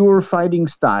describe your fighting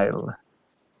style?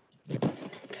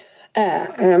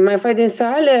 My fighting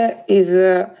style is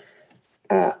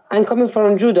I'm coming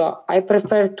from judo. I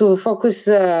prefer to focus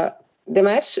the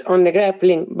match on the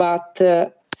grappling, but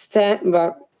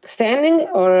standing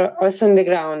or also on the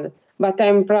ground. But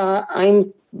I'm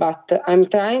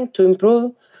trying to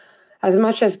improve as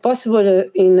much as possible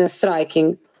in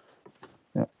striking.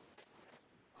 Yeah.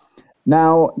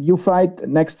 Now you fight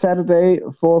next Saturday,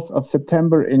 4th of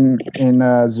September in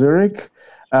Zurich.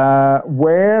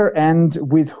 Where and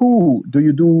with who do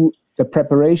you do the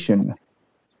preparation?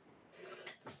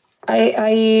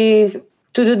 I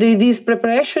to do this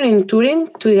preparation in Turin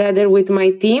together with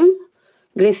my team,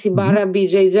 Gracie Barra,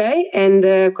 BJJ, and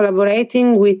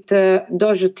collaborating with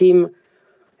Dojo team.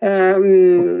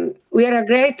 We are a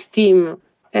great team,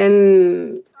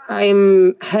 and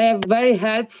I have very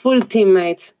helpful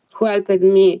teammates who helped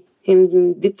me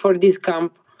for this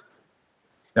camp.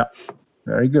 Yeah,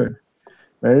 very good,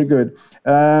 very good.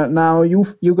 Now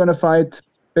you're gonna fight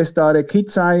Bestare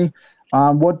Kitsai.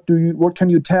 What can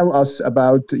you tell us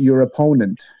about your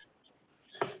opponent?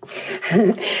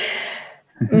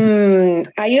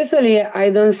 I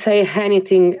don't say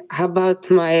anything about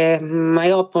my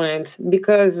opponents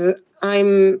because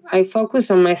I focus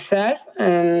on myself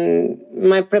and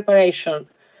my preparation.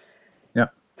 Yeah.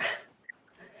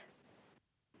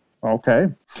 Okay.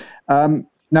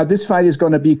 Now this fight is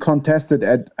going to be contested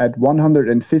at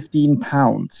 115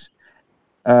 pounds.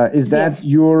 Is that Yes.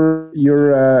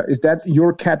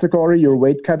 your category, your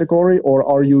weight category, or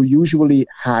are you usually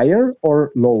higher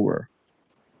or lower?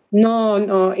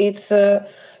 No, it's the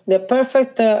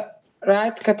perfect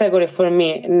right category for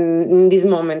me in this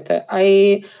moment.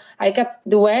 I cut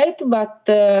the weight, but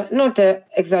not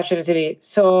exaggeratedly.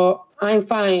 So I'm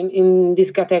fine in this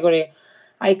category.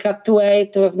 I cut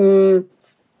weight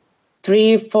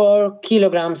 3-4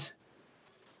 kilograms.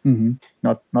 Mm-hmm.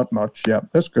 Not much. Yeah,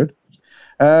 that's good.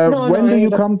 No, do you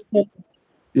come?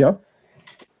 Yeah.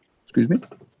 Excuse me.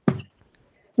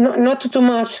 No, not too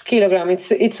much kilogram.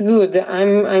 It's good.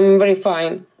 I'm very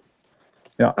fine.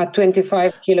 Yeah. At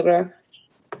 25 kilogram.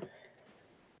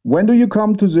 When do you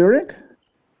come to Zurich?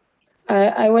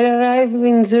 I will arrive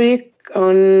in Zurich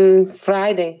on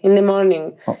Friday in the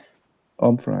morning. Oh,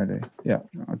 on Friday, yeah,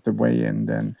 at the weigh-in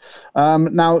then.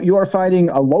 Now you are fighting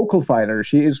a local fighter.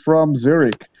 She is from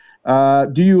Zurich.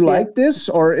 Do you like this,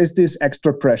 or is this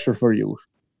extra pressure for you?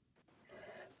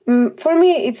 For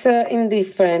me, it's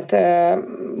indifferent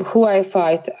who I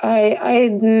fight. I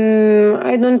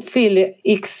don't feel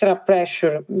extra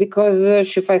pressure because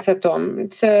she fights at home.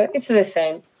 It's the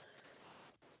same.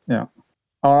 Yeah.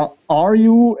 Are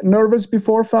you nervous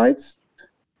before fights?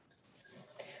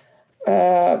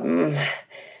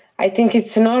 I think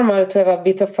it's normal to have a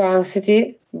bit of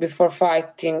anxiety before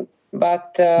fighting,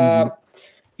 but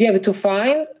you have to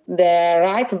find the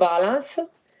right balance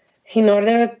in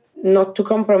order not to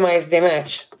compromise the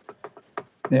match.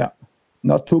 Yeah,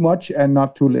 not too much and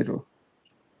not too little.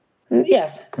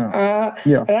 Yes.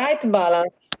 Yeah. Right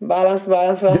balance.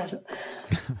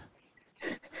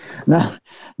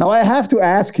 Now I have to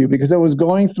ask you, because I was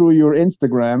going through your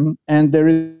Instagram and there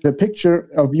is a picture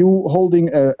of you holding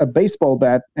a baseball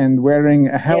bat and wearing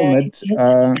a helmet.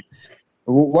 Yeah.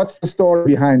 What's the story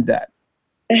behind that?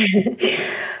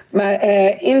 But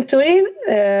in Turin,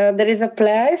 there is a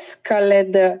place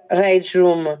called Rage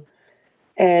Room,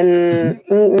 and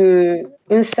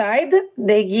inside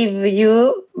they give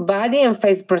you body and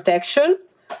face protection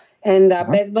and a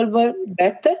baseball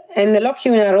bat, and they lock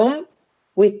you in a room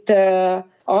with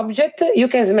object you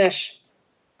can smash.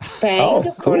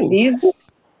 Paying for this.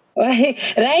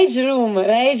 Rage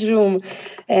room.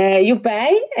 You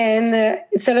pay, and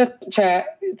it's a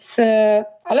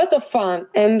lot of fun.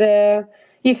 And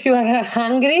if you are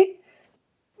hungry,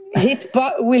 it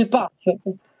will pass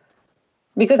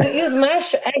because you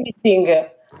smash everything,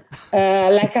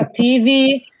 like a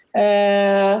TV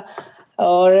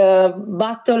or a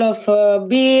bottle of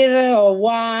beer or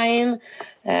wine.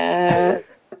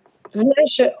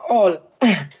 Smash all.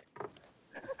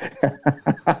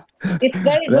 It's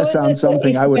very good. That sounds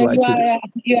something I would like to do.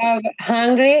 You are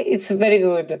hungry, it's very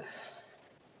good.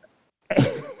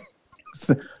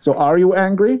 So are you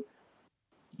angry?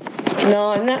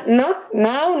 No, not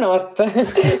now. Not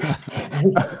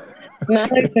now.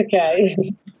 It's okay.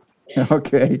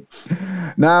 Okay.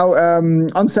 Now,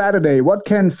 on Saturday, what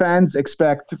can fans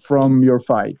expect from your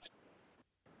fight?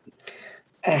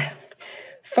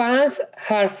 Fans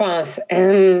are fans,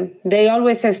 and they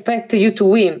always expect you to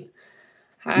win.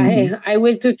 I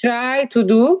will to try to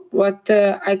do what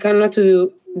I cannot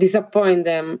do, disappoint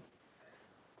them.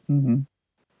 Mm-hmm.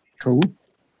 Cool.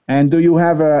 And do you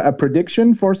have a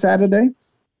prediction for Saturday?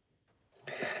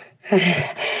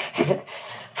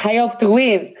 I hope to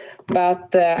win,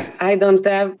 but I don't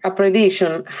have a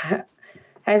prediction.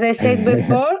 As I said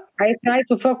before, I try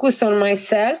to focus on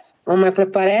myself, on my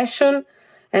preparation,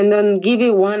 and don't give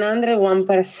it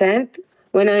 101%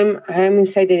 when I'm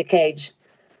inside the cage.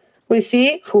 We'll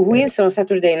see who wins on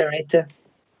Saturday night.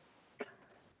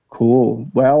 Cool.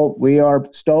 Well, we are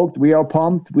stoked. We are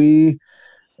pumped. We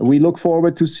We look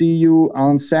forward to see you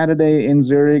on Saturday in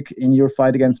Zurich in your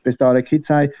fight against Bestara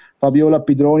Kitsai. Fabiola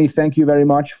Pidroni, thank you very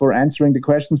much for answering the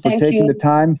questions, for taking the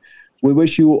time. We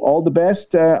wish you all the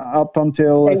best up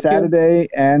until Saturday,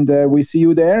 and we see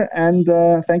you there. And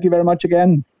thank you very much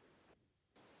again.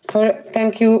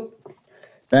 Thank you.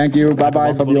 Thank you.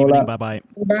 Bye-bye, Fabiola. Bye-bye.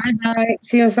 Bye-bye.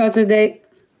 See you Saturday.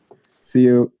 See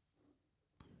you.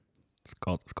 Es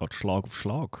geht Schlag auf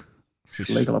Schlag. Es ist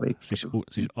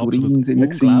Turin sind wir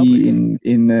gewesen,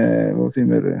 wo sind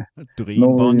wir?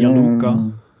 Turin, Banja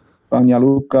Luka. Banja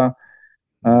Luka.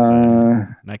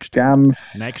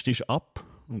 Genf. Next ist ab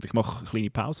und ich mache eine kleine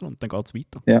Pause und dann geht es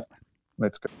weiter. Ja,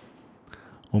 let's go.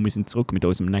 Und wir sind zurück mit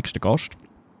unserem nächsten Gast.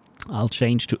 I'll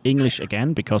change to English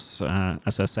again because,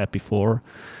 as I said before,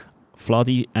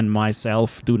 Vladi and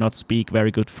myself do not speak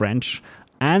very good French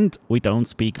and we don't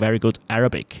speak very good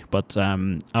Arabic. But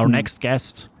our next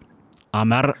guest,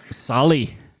 Amer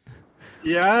Salih,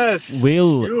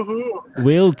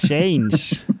 will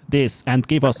change this and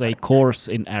give us a course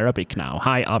in Arabic now.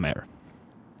 Hi, Amer.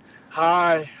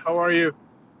 Hi, how are you?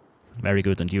 Very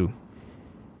good, and you?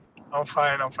 I'm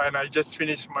fine. I just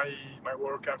finished my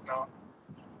workout now.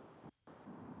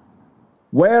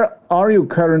 Where are you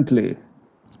currently?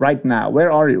 Right now,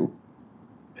 where are you?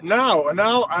 Now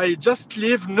I just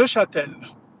leave Neuchâtel.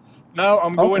 Now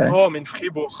I'm going home in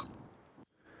Fribourg.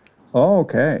 Oh,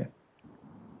 okay.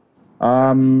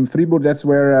 Fribourg, that's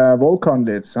where Volkan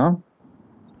lives, huh?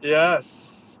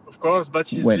 Yes, of course, but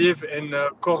he lives in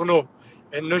Cornau,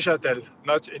 in Neuchâtel,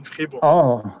 not in Fribourg.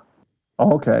 Oh,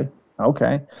 okay.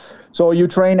 So you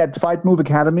train at Fight Move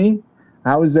Academy.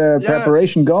 How is the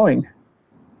preparation going?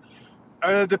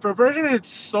 The preparation is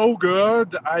so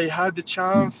good. I have a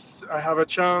chance.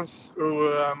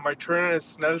 My trainer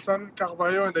is Nelson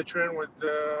Carvalho, and I train with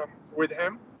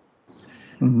him.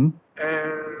 Mm-hmm.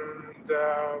 And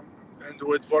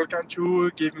with Volkan too,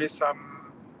 give me some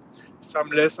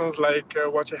lessons like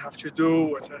what I have to do,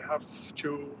 what I have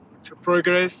to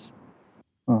progress.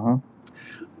 Uh-huh.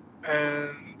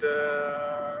 And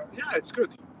it's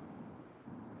good.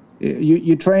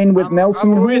 You train with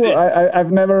Nelson who?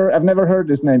 I've never heard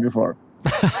this name before.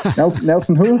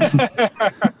 Nelson who?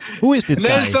 Who is this guy?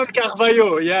 Nelson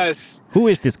Carvalho, yes. Who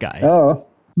is this guy? Oh,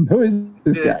 who is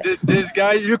this guy? This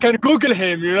guy, you can Google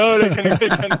him, you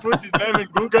can put his name in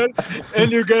Google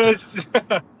and you guys...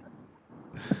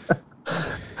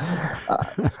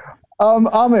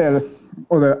 Amer.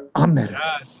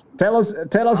 Yes. Tell us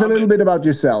a little bit about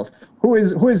yourself. Who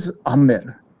is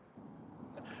Amer?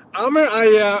 Amer,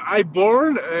 I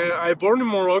born in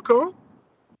Morocco,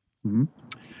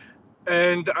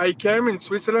 and I came in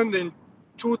Switzerland in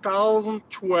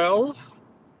 2012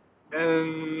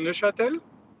 in Neuchâtel.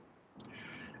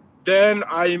 Then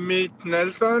I meet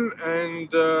Nelson, and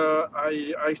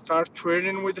I start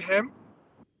training with him.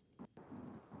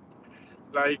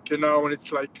 Like when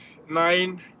it's like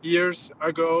 9 years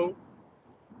ago,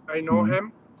 I know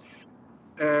him,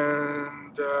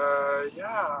 and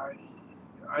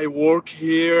I work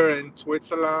here in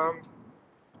Switzerland,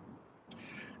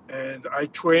 and I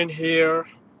train here,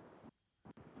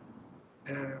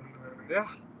 and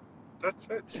that's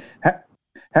it.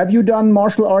 Have you done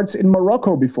martial arts in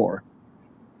Morocco before?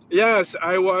 Yes,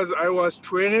 I was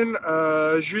training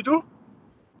judo.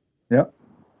 Yeah.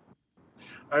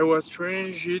 I was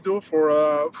training judo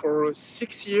for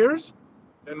 6 years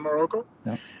in Morocco,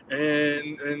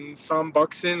 and some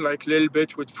boxing, like a little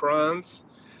bit with France.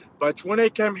 But when I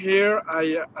came here,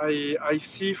 I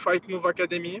see Fight Move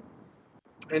Academy,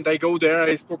 and I go there.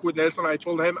 I spoke with Nelson. I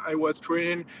told him I was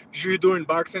training judo and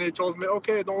boxing. He told me,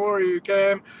 okay, don't worry, you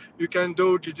can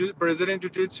do Brazilian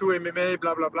Jiu-Jitsu, MMA,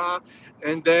 blah blah blah.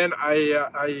 And then I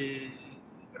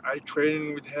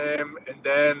train with him, and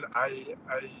then I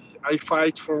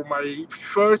fight for my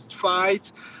first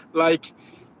fight, like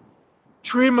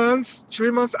 3 months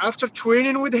after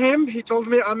training with him. He told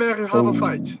me, Amer, you have a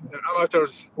fight in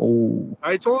amateurs. Oh.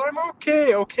 I told him,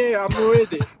 okay, I'm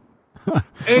ready.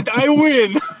 And I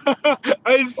win.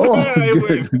 I swear I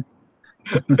win.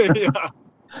 Yeah.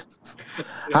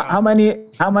 How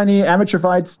many amateur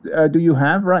fights do you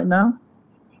have right now?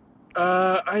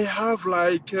 I have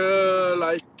like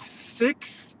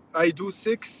 6. I do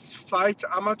 6 fight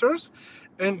amateurs,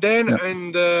 and then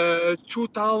in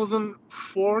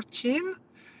 2014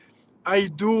 I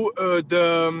do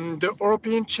the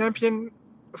European champion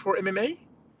for MMA.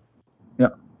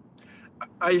 Yeah.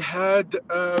 I had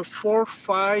 4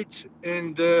 fights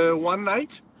in the one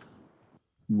night.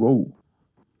 Whoa.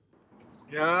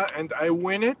 Yeah, and I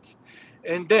win it,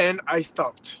 and then I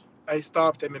stopped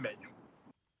MMA.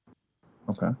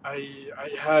 Okay. I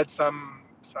had some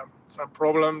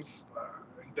problems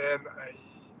in then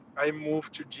I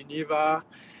moved to Geneva,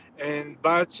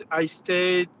 but I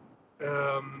stayed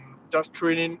just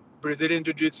training Brazilian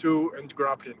Jiu-Jitsu and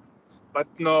grappling, but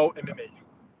no MMA.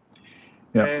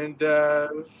 Yeah. And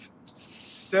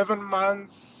 7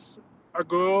 months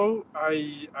ago,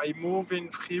 I moved in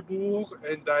Fribourg,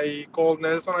 and I called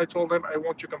Nelson. I told him I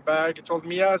want to come back. He told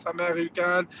me, yes, Amer, you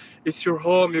can. It's your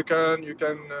home. You can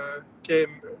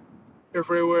came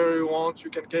everywhere you want. You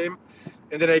can came.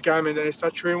 And then I came, and then I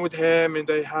started training with him, and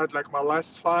I had like my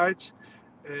last fight,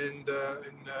 and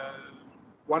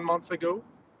 1 month ago.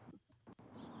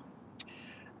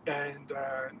 And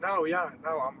now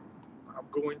I'm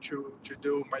going to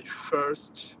do my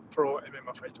first pro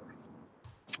MMA fighter.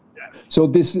 Yes. So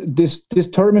this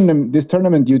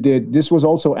tournament you did, this was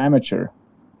also amateur.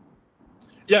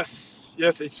 Yes,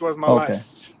 it was my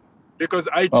last. Because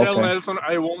I tell Nelson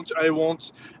I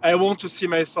want to see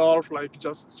myself like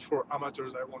just for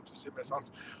amateurs. I want to see myself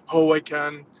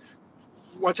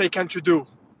what I can to do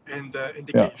in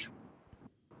the cage.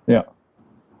 Yeah.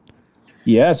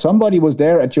 Yeah, somebody was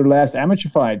there at your last amateur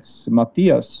fights,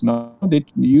 Matthias. No,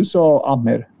 you saw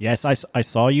Amer? Yes, I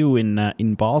saw you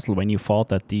in Basel when you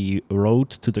fought at the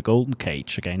Road to the Golden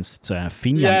Cage against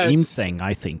Finyan Imseng,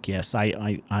 I think. Yes,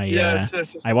 I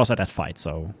was at that fight,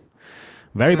 so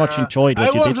very much enjoyed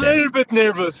what you did there. I was a little bit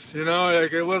nervous, I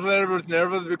was a little bit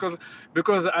nervous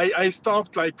because I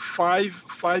stopped like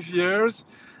five years,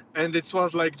 and it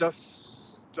was like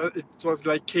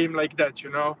came like that,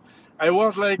 I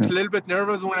was like a little bit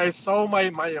nervous when I saw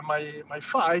my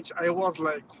fight. I was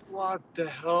like, what the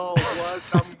hell? What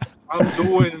I'm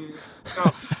doing?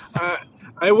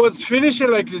 I was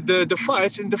finishing like the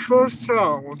fight in the first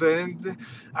round, and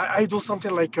I do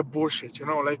something like a bullshit,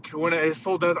 Like when I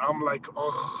saw that, I'm like,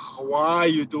 oh, why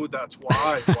you do that?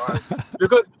 Why?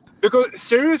 Because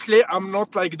seriously, I'm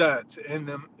not like that. In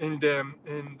the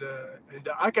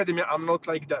academy, I'm not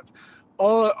like that.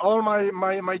 All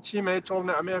my teammates told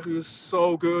me, Amer, you're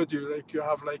so good. You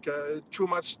have like too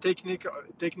much technique.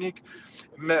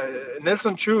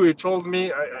 Nelson too. He told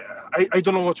me, I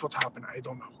don't know what happened. I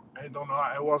don't know.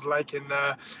 I was like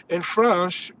in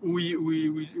French.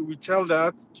 We tell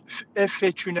that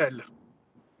effet tunnel.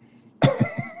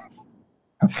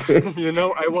 Okay.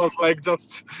 I was like,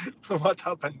 just what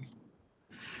happened.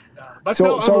 But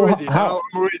now I'm ready. Now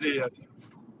I'm ready. Yes.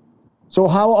 So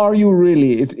how are you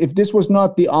really? If this was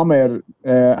not the Amer,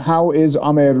 how is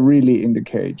Amer really in the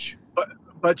cage?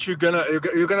 But you're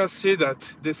gonna see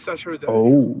that this Saturday.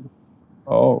 Oh,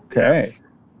 okay. Yes.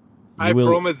 I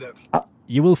promise that.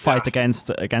 You will fight against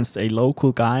a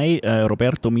local guy,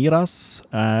 Roberto Miras,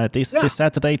 this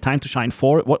Saturday. Time to Shine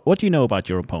 4. What do you know about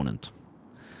your opponent?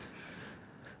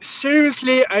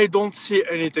 Seriously, I don't see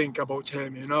anything about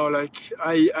him. Like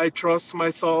I trust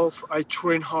myself. I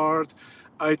train hard.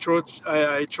 I trust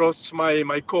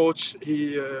my coach,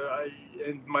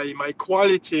 and my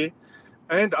quality,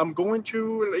 and I'm going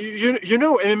to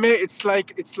MMA.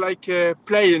 It's like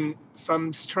playing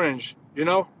some strange.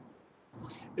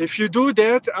 If you do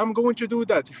that, I'm going to do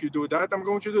that. If you do that, I'm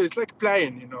going to do it. It's like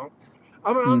playing.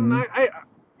 I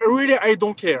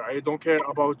don't care. I don't care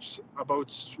about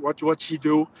what he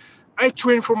do. I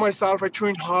train for myself. I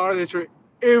train hard. I train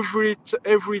every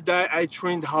day. I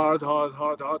trained hard.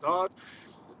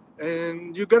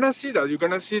 And you're gonna see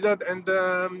that, and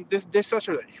this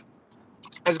Saturday,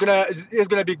 it's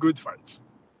gonna be good fight.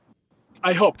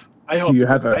 I hope. I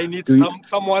need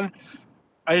someone.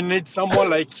 I need someone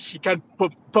like he can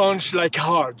punch like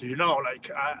hard. Like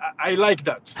I like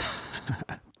that.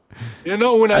 When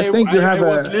I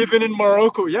was living in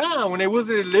Morocco. Yeah, when I was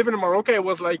living in Morocco, I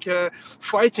was like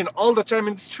fighting all the time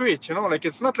in the street. Like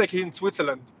it's not like here in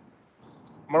Switzerland.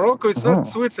 Morocco is not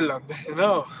Switzerland.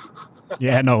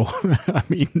 Yeah, no. I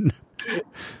mean,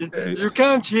 you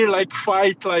can't hear like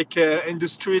fight like in the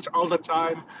street all the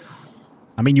time.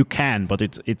 I mean, you can, but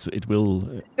it will.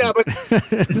 Yeah, but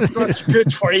it's not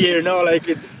good for you, Like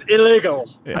it's illegal.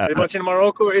 Yeah. But in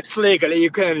Morocco, it's legal.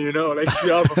 You can, Like if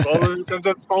you have a problem, you can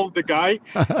just hold the guy,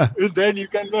 and then you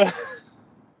can.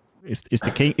 Is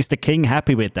the king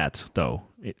happy with that though?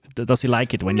 Does he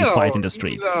like it when you fight in the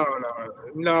streets?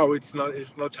 No, it's not.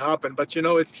 It's not happen. But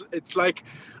it's like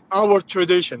our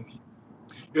tradition.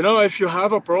 If you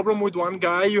have a problem with one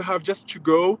guy, you have just to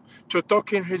go to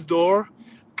knock in his door,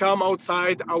 come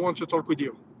outside. I want to talk with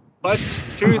you. But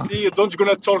seriously, you're not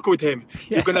gonna talk with him.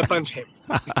 You're gonna punch him.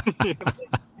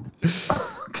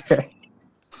 Okay.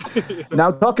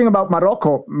 Now talking about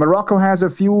Morocco has a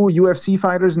few UFC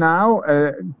fighters now.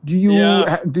 Do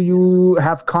you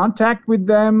have contact with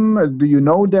them? Do you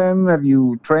know them? Have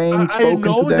you spoken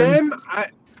to them?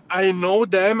 I know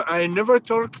them. I never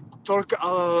talked talk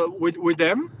with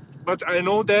them, but I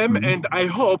know them, and I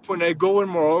hope when I go in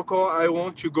Morocco, I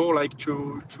want to go like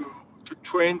to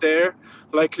train there,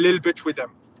 like a little bit with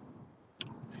them.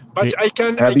 But I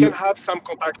can have some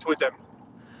contact with them.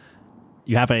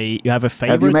 You have a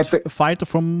favorite fighter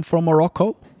from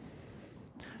Morocco?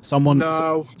 Someone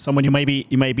you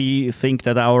maybe think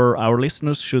that our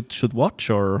listeners should watch,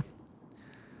 or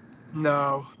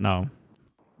no.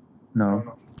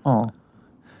 Oh.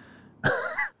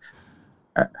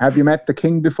 Have you met the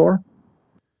king before?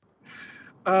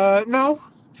 No.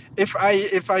 If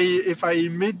I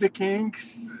meet the king,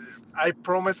 I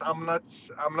promise I'm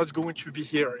not going to be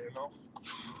here. You know.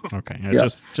 Okay.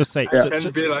 Just say. I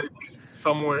can be like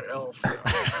somewhere else.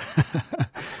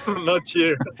 Not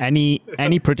here.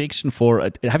 Any prediction for?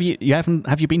 Have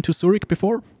you been to Zurich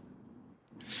before?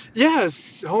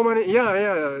 Yes. How many?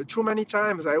 Yeah. Too many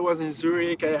times. I was in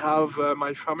Zurich. I have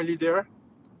my family there.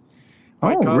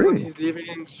 My cousin is living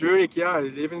in Zurich. Yeah, I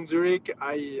live in Zurich.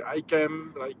 I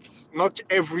came like not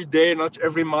every day, not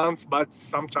every month, but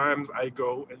sometimes I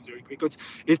go in Zurich because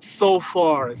it's so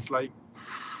far. It's like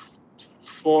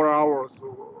 4 hours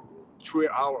or 3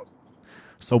 hours.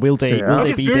 So will they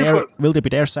be there? Will they be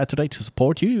there Saturday to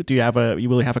support you? You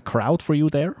will have a crowd for you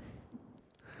there?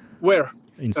 Where?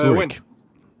 In Zurich. When?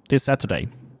 This Saturday.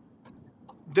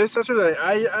 This Saturday.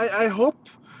 I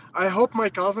hope my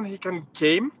cousin he can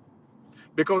came.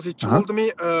 Because he told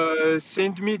me,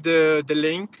 send me the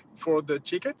link for the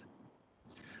ticket.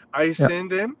 I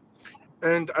send him,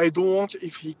 and I don't want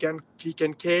if he can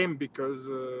came because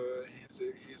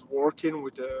he's working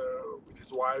with his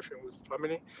wife and with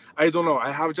family. I don't know.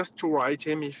 I have just to write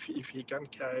him if he can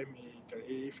came.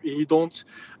 If he don't,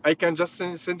 I can just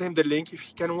send him the link if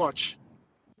he can watch.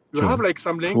 You have like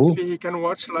some link if he can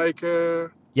watch like.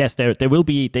 Yes, there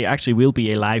actually will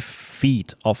be a live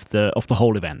feed of the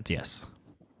whole event. Yes.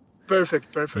 Perfect.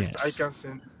 Yes. I can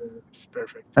send. It's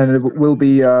perfect. And it will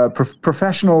be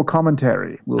professional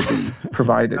commentary will be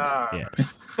provided.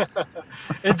 Yes.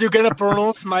 And you're gonna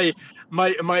pronounce my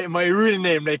real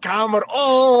name, like Amr.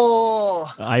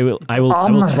 Oh. I will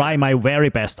try my very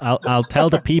best. I'll tell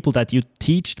the people that you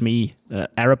taught me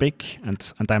Arabic,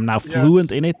 and I'm now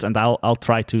fluent in it, and I'll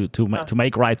try to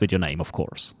make right with your name, of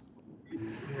course.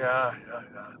 Yeah.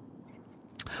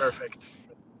 Perfect.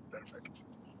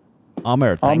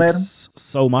 Amer, thanks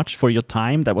so much for your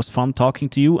time. That was fun talking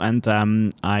to you, and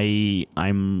I'm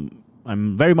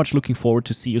very much looking forward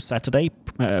to see you Saturday,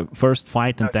 first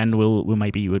fight, and then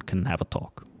we can have a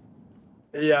talk.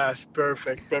 Yes,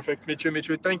 perfect. Me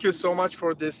too. Thank you so much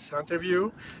for this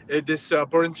interview, this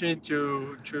opportunity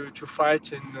to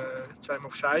fight in time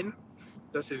of shine.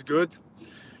 This is good,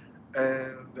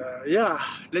 and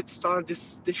let's start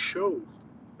this show.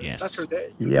 Yes.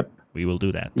 Saturday. Yep. We will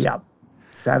do that. Yep.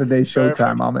 Saturday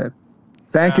showtime, Ahmed.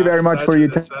 Thank you very much for your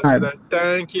time.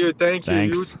 Thank you.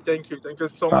 Thanks. Thank you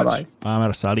so much.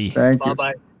 Amer Sali. Thank you.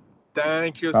 Bye.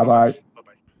 Thank you so much. Bye.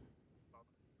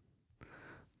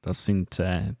 Das sind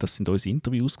unsere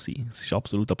Interviews gewesen. Es ist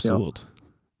absolut absurd.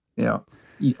 Ja.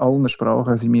 In allen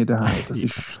Sprachen sind wir daheim.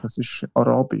 Das ist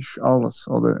Arabisch, alles.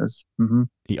 Oder?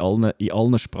 In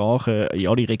allen Sprachen, in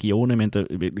alle Regionen.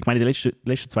 Ich meine, die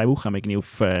letzten 2 Wochen haben wir irgendwie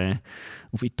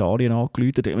auf Italien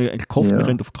angerufen. Ich hoffe, wir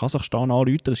können auf Kasachstan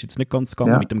anrufen. Das ist jetzt nicht ganz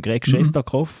gegangen mit dem Greg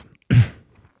Shestakov.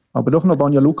 Aber doch noch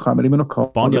Banja Luka haben wir immer noch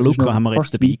gehabt. Banja Luka haben wir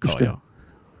jetzt dabei gehabt, ja.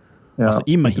 Also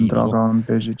immerhin. Dragan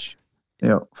Bezic.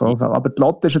 Ja, auf jeden Fall. Aber die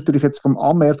Latte ist natürlich jetzt vom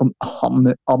Amer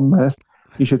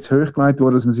ist jetzt hochgelegt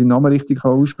worden, dass man seinen Namen richtig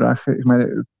aussprechen kann. Ich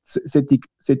meine, solche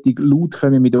Laut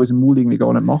können wir mit unserem Maul irgendwie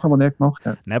gar nicht machen, was er gemacht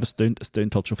hat. Nein, aber es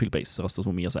tönt halt schon viel besser, als das,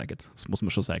 was wir sagen. Das muss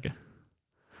man schon sagen.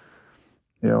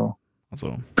 Ja.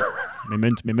 Also, wir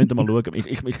müssen mal schauen.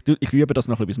 Ich übe das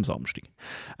noch ein bisschen bis am Samstag.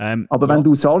 Aber wenn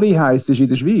du Sali heisst in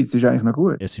der Schweiz, ist eigentlich noch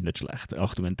gut. Es ist nicht schlecht.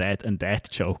 Achtung, ein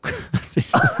Dad-Joke.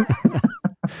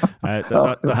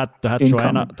 Da hat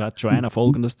Joanna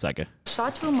Folgendes zu sagen.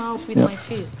 Shut your mouth with my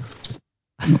fist.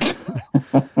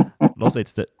 Los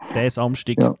jetzt, der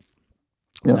Samstag,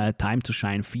 Time to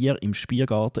Shine 4 im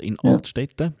Spiergarten in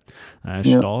Altstetten.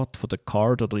 Start von der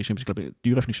Card, oder ist, glaube ich, die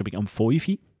Türöffnung ist am 5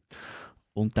 Uhr.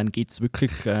 Und dann gibt es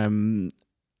wirklich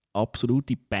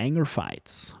absolute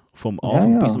Banger-Fights vom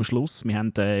Anfang bis zum Schluss. Wir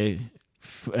haben 10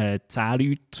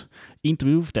 Leute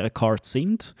Interview auf dieser Card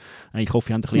sind. Ich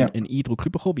hoffe, ihr habt einen Eindruck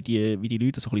bekommen, wie die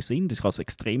Leute so ein bisschen sind. Ich habe es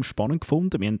extrem spannend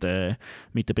gefunden. Wir haben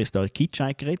mit der Bestari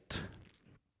Kitschei geredet,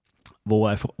 wo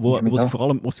sich vor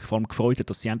allem gefreut hat,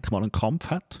 dass sie endlich mal einen Kampf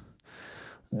hat.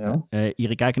 Ja.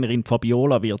 Ihre Gegnerin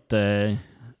Fabiola wird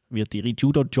ihre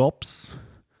Judo-Jobs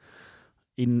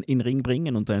in den Ring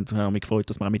bringen, und dann haben wir mich gefreut,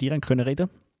 dass wir auch mit ihr reden können.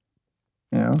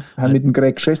 Ja, haben mit dem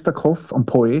Greg Shestakov, am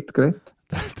Poet, geredet.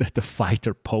 Der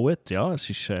Fighter Poet, ja. Es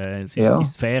ist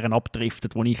ins Sphären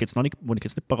abgedriftet, wo ich jetzt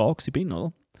nicht parat bin,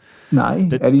 oder?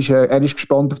 Nein, er ist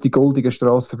gespannt auf die goldige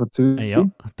Straße von Zürich. Ja,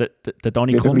 der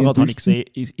Dani Konrad habe ich gesehen,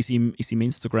 in seiner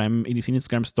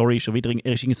Instagram-Story schon wieder,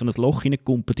 er ist in so ein Loch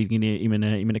hineingekumpelt in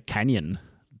einem Canyon,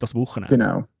 das Wochenende.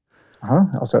 Genau.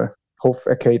 Aha, also ich hoffe,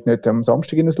 er geht nicht am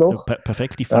Samstag in ein Loch. Ja,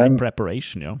 perfekte Fight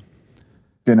Preparation, ja.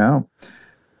 Genau.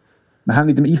 Wir haben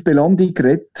mit dem Yves Belandi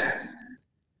geredet.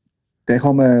 Den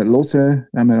kann man hören,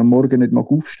 wenn man am Morgen nicht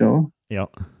aufstehen mag. Ja.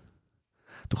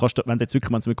 Du kannst, wenn es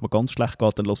wirklich mal ganz schlecht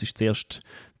geht, dann hörst du zuerst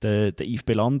den Yves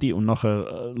Belandi und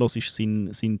nachher hörst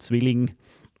du seinen Zwilling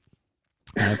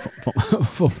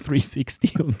vom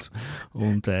 360 und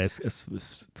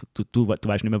du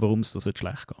weißt nicht mehr, warum es so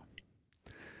schlecht geht.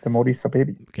 Der Maurice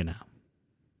Abebi. Genau.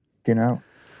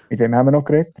 Mit dem haben wir noch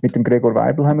geredet. Mit dem Gregor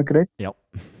Weibel haben wir geredet. Ja.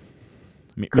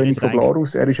 König von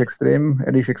Glarus, er ist extrem,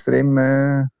 er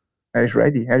ist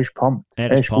ready, er ist pumped.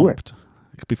 Er ist pumped. Gut.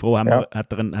 Ich bin froh, hat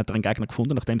er einen Gegner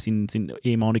gefunden, nachdem sein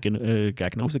ehemaliger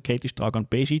Gegner rausgefallen ist, Dragan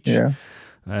Pešić. Ja.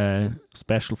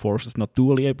 Special Forces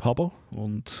Naturliebhaber.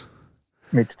 Und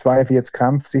mit 42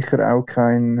 Kämpfen sicher auch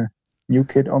kein New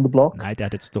Kid on the Block. Nein, der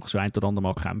hat jetzt doch schon ein oder andere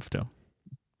Mal gekämpft, ja.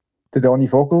 Der Dani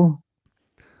Vogel,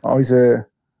 unser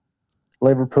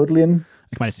Liverpudlian.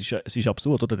 Ich meine, es ist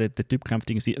absurd, oder? Der Typ kämpft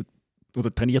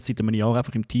oder trainiert seit einem Jahr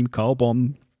einfach im Team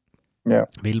Carbon. Ja.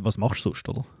 Weil, was machst du sonst,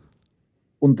 oder?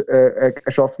 Und er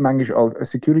schafft manchmal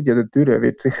als Security an der Tür,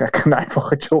 wird sicher kein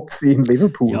einfacher Job sein in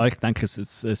Liverpool. Ja, ich denke, es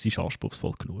ist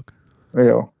anspruchsvoll genug.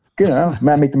 Ja, genau.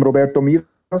 Wir haben mit dem Roberto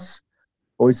Miras,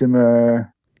 unserem,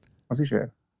 was ist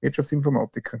er?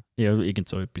 Wirtschaftsinformatiker. Ja, irgend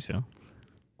so etwas, ja.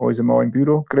 Unser Mann im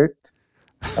Büro geredet.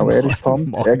 Aber er ist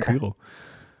pumped. Im Büro?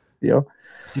 Ja.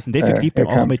 Sie sind effektiv bei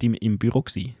Ahmed im Büro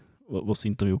gewesen, wo das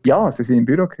Interview ging. Ja, sie sind im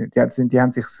Büro. Die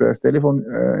haben sich das Telefon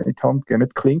in die Hand gegeben.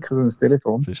 Nicht die Klinke, sondern das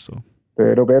Telefon. Das ist so.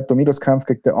 Der Roberto Miras kämpft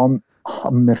gegen den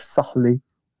Amer Sahli,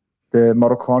 den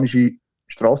marokkanischen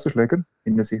Strassenschläger,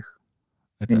 den er sich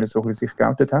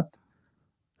geoutet hat.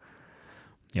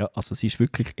 Ja, also es ist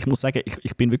wirklich, ich muss sagen,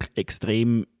 ich bin wirklich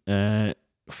extrem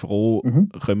froh,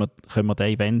 können wir den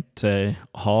Event haben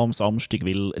am Samstag,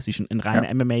 weil es ist ein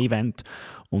reiner MMA-Event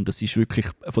und es ist wirklich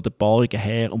von den Paarungen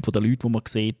her und von den Leuten, die man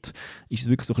sieht, ist es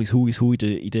wirklich so ein bisschen das Hu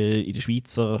in der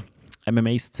Schweizer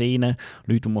MMA-Szene.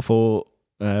 Leute, die man von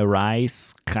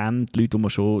Rise kennt, Leute, die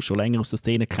man schon länger aus der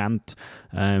Szene kennt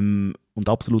und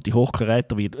absolute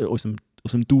Hochkaräter wie aus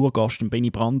dem Tourgast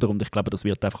Benny Brander, und ich glaube, das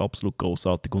wird einfach absolut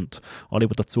großartig und alle,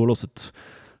 die dazu hören,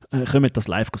 können das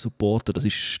live supporten, das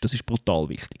ist brutal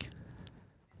wichtig.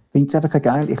 Ich finde es einfach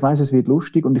geil, ich weiss, es wird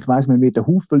lustig und ich weiss, man wird einen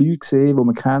Haufen Leute sehen, die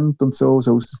man kennt und so aus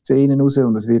der Szene raus,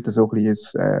 und es wird so ein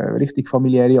bisschen eine richtig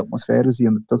familiäre Atmosphäre sein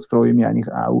und das freue ich mich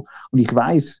eigentlich auch. Und ich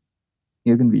weiss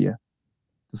irgendwie,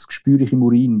 das spüre ich im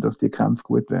Urin, dass die Kämpfe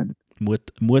gut werden.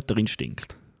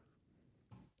 Mutterinstinkt.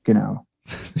 Genau.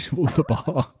 Das ist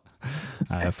wunderbar.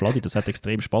 Vladi, das hat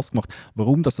extrem Spass gemacht.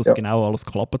 Warum das genau alles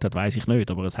geklappt hat, weiß ich nicht,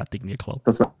 aber es hat irgendwie geklappt.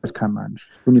 Das weiß kein Mensch.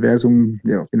 Das Universum,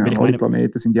 ja genau, alle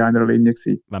Planeten sind in einer Linie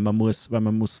gewesen. Wenn man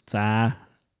muss 10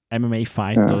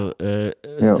 MMA-Fighter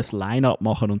ein Line-Up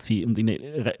machen und ihnen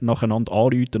nacheinander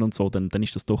anrufen und so, dann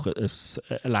ist das doch eine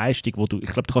Leistung, wo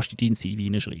ich glaube, du kannst die in dein CV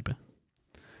hineinschreiben.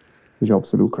 Das war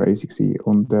absolut crazy gewesen.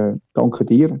 Und danke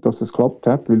dir, dass es geklappt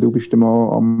hat, weil du bist der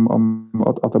Mann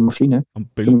an der Maschine. Am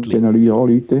Pültli.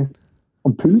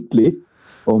 Am Pültli.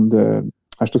 Und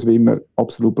hast das wie immer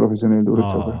absolut professionell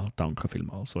durchgezogen. Danke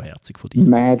vielmals, so herzig von dir.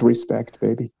 Mad respect,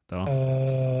 baby.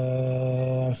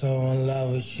 I'm so in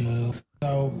love with you.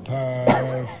 So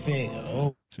perfect.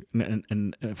 Oh.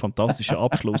 Ein fantastischer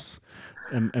Abschluss.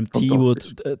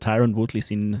 Tyron Woodley,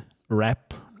 sein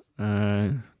Rap,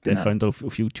 den könnt ihr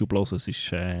auf YouTube hören. Es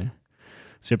ist etwas,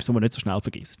 was man nicht so schnell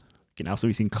vergisst. Genauso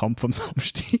wie sein Kampf am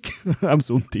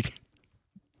Sonntag.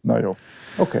 Naja,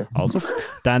 okay. Also,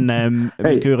 dann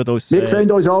wir hören uns... Wir sehen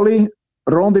uns alle.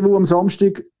 Rendezvous am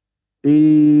Samstag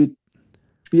in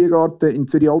Spiergarten in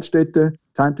Zürich-Altstetten.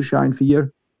 Time to Shine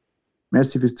 4.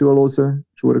 Merci fürs Zuhören.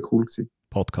 Es war cool gewesen.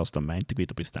 Podcast am Montag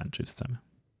wieder. Bis dann. Tschüss zusammen.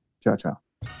 Ciao, ciao.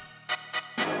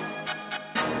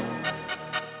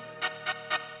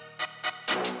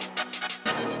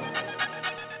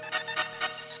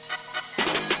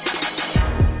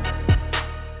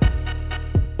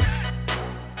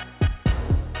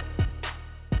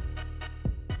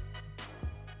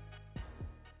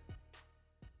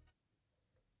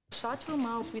 Shut your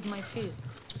mouth with my fist.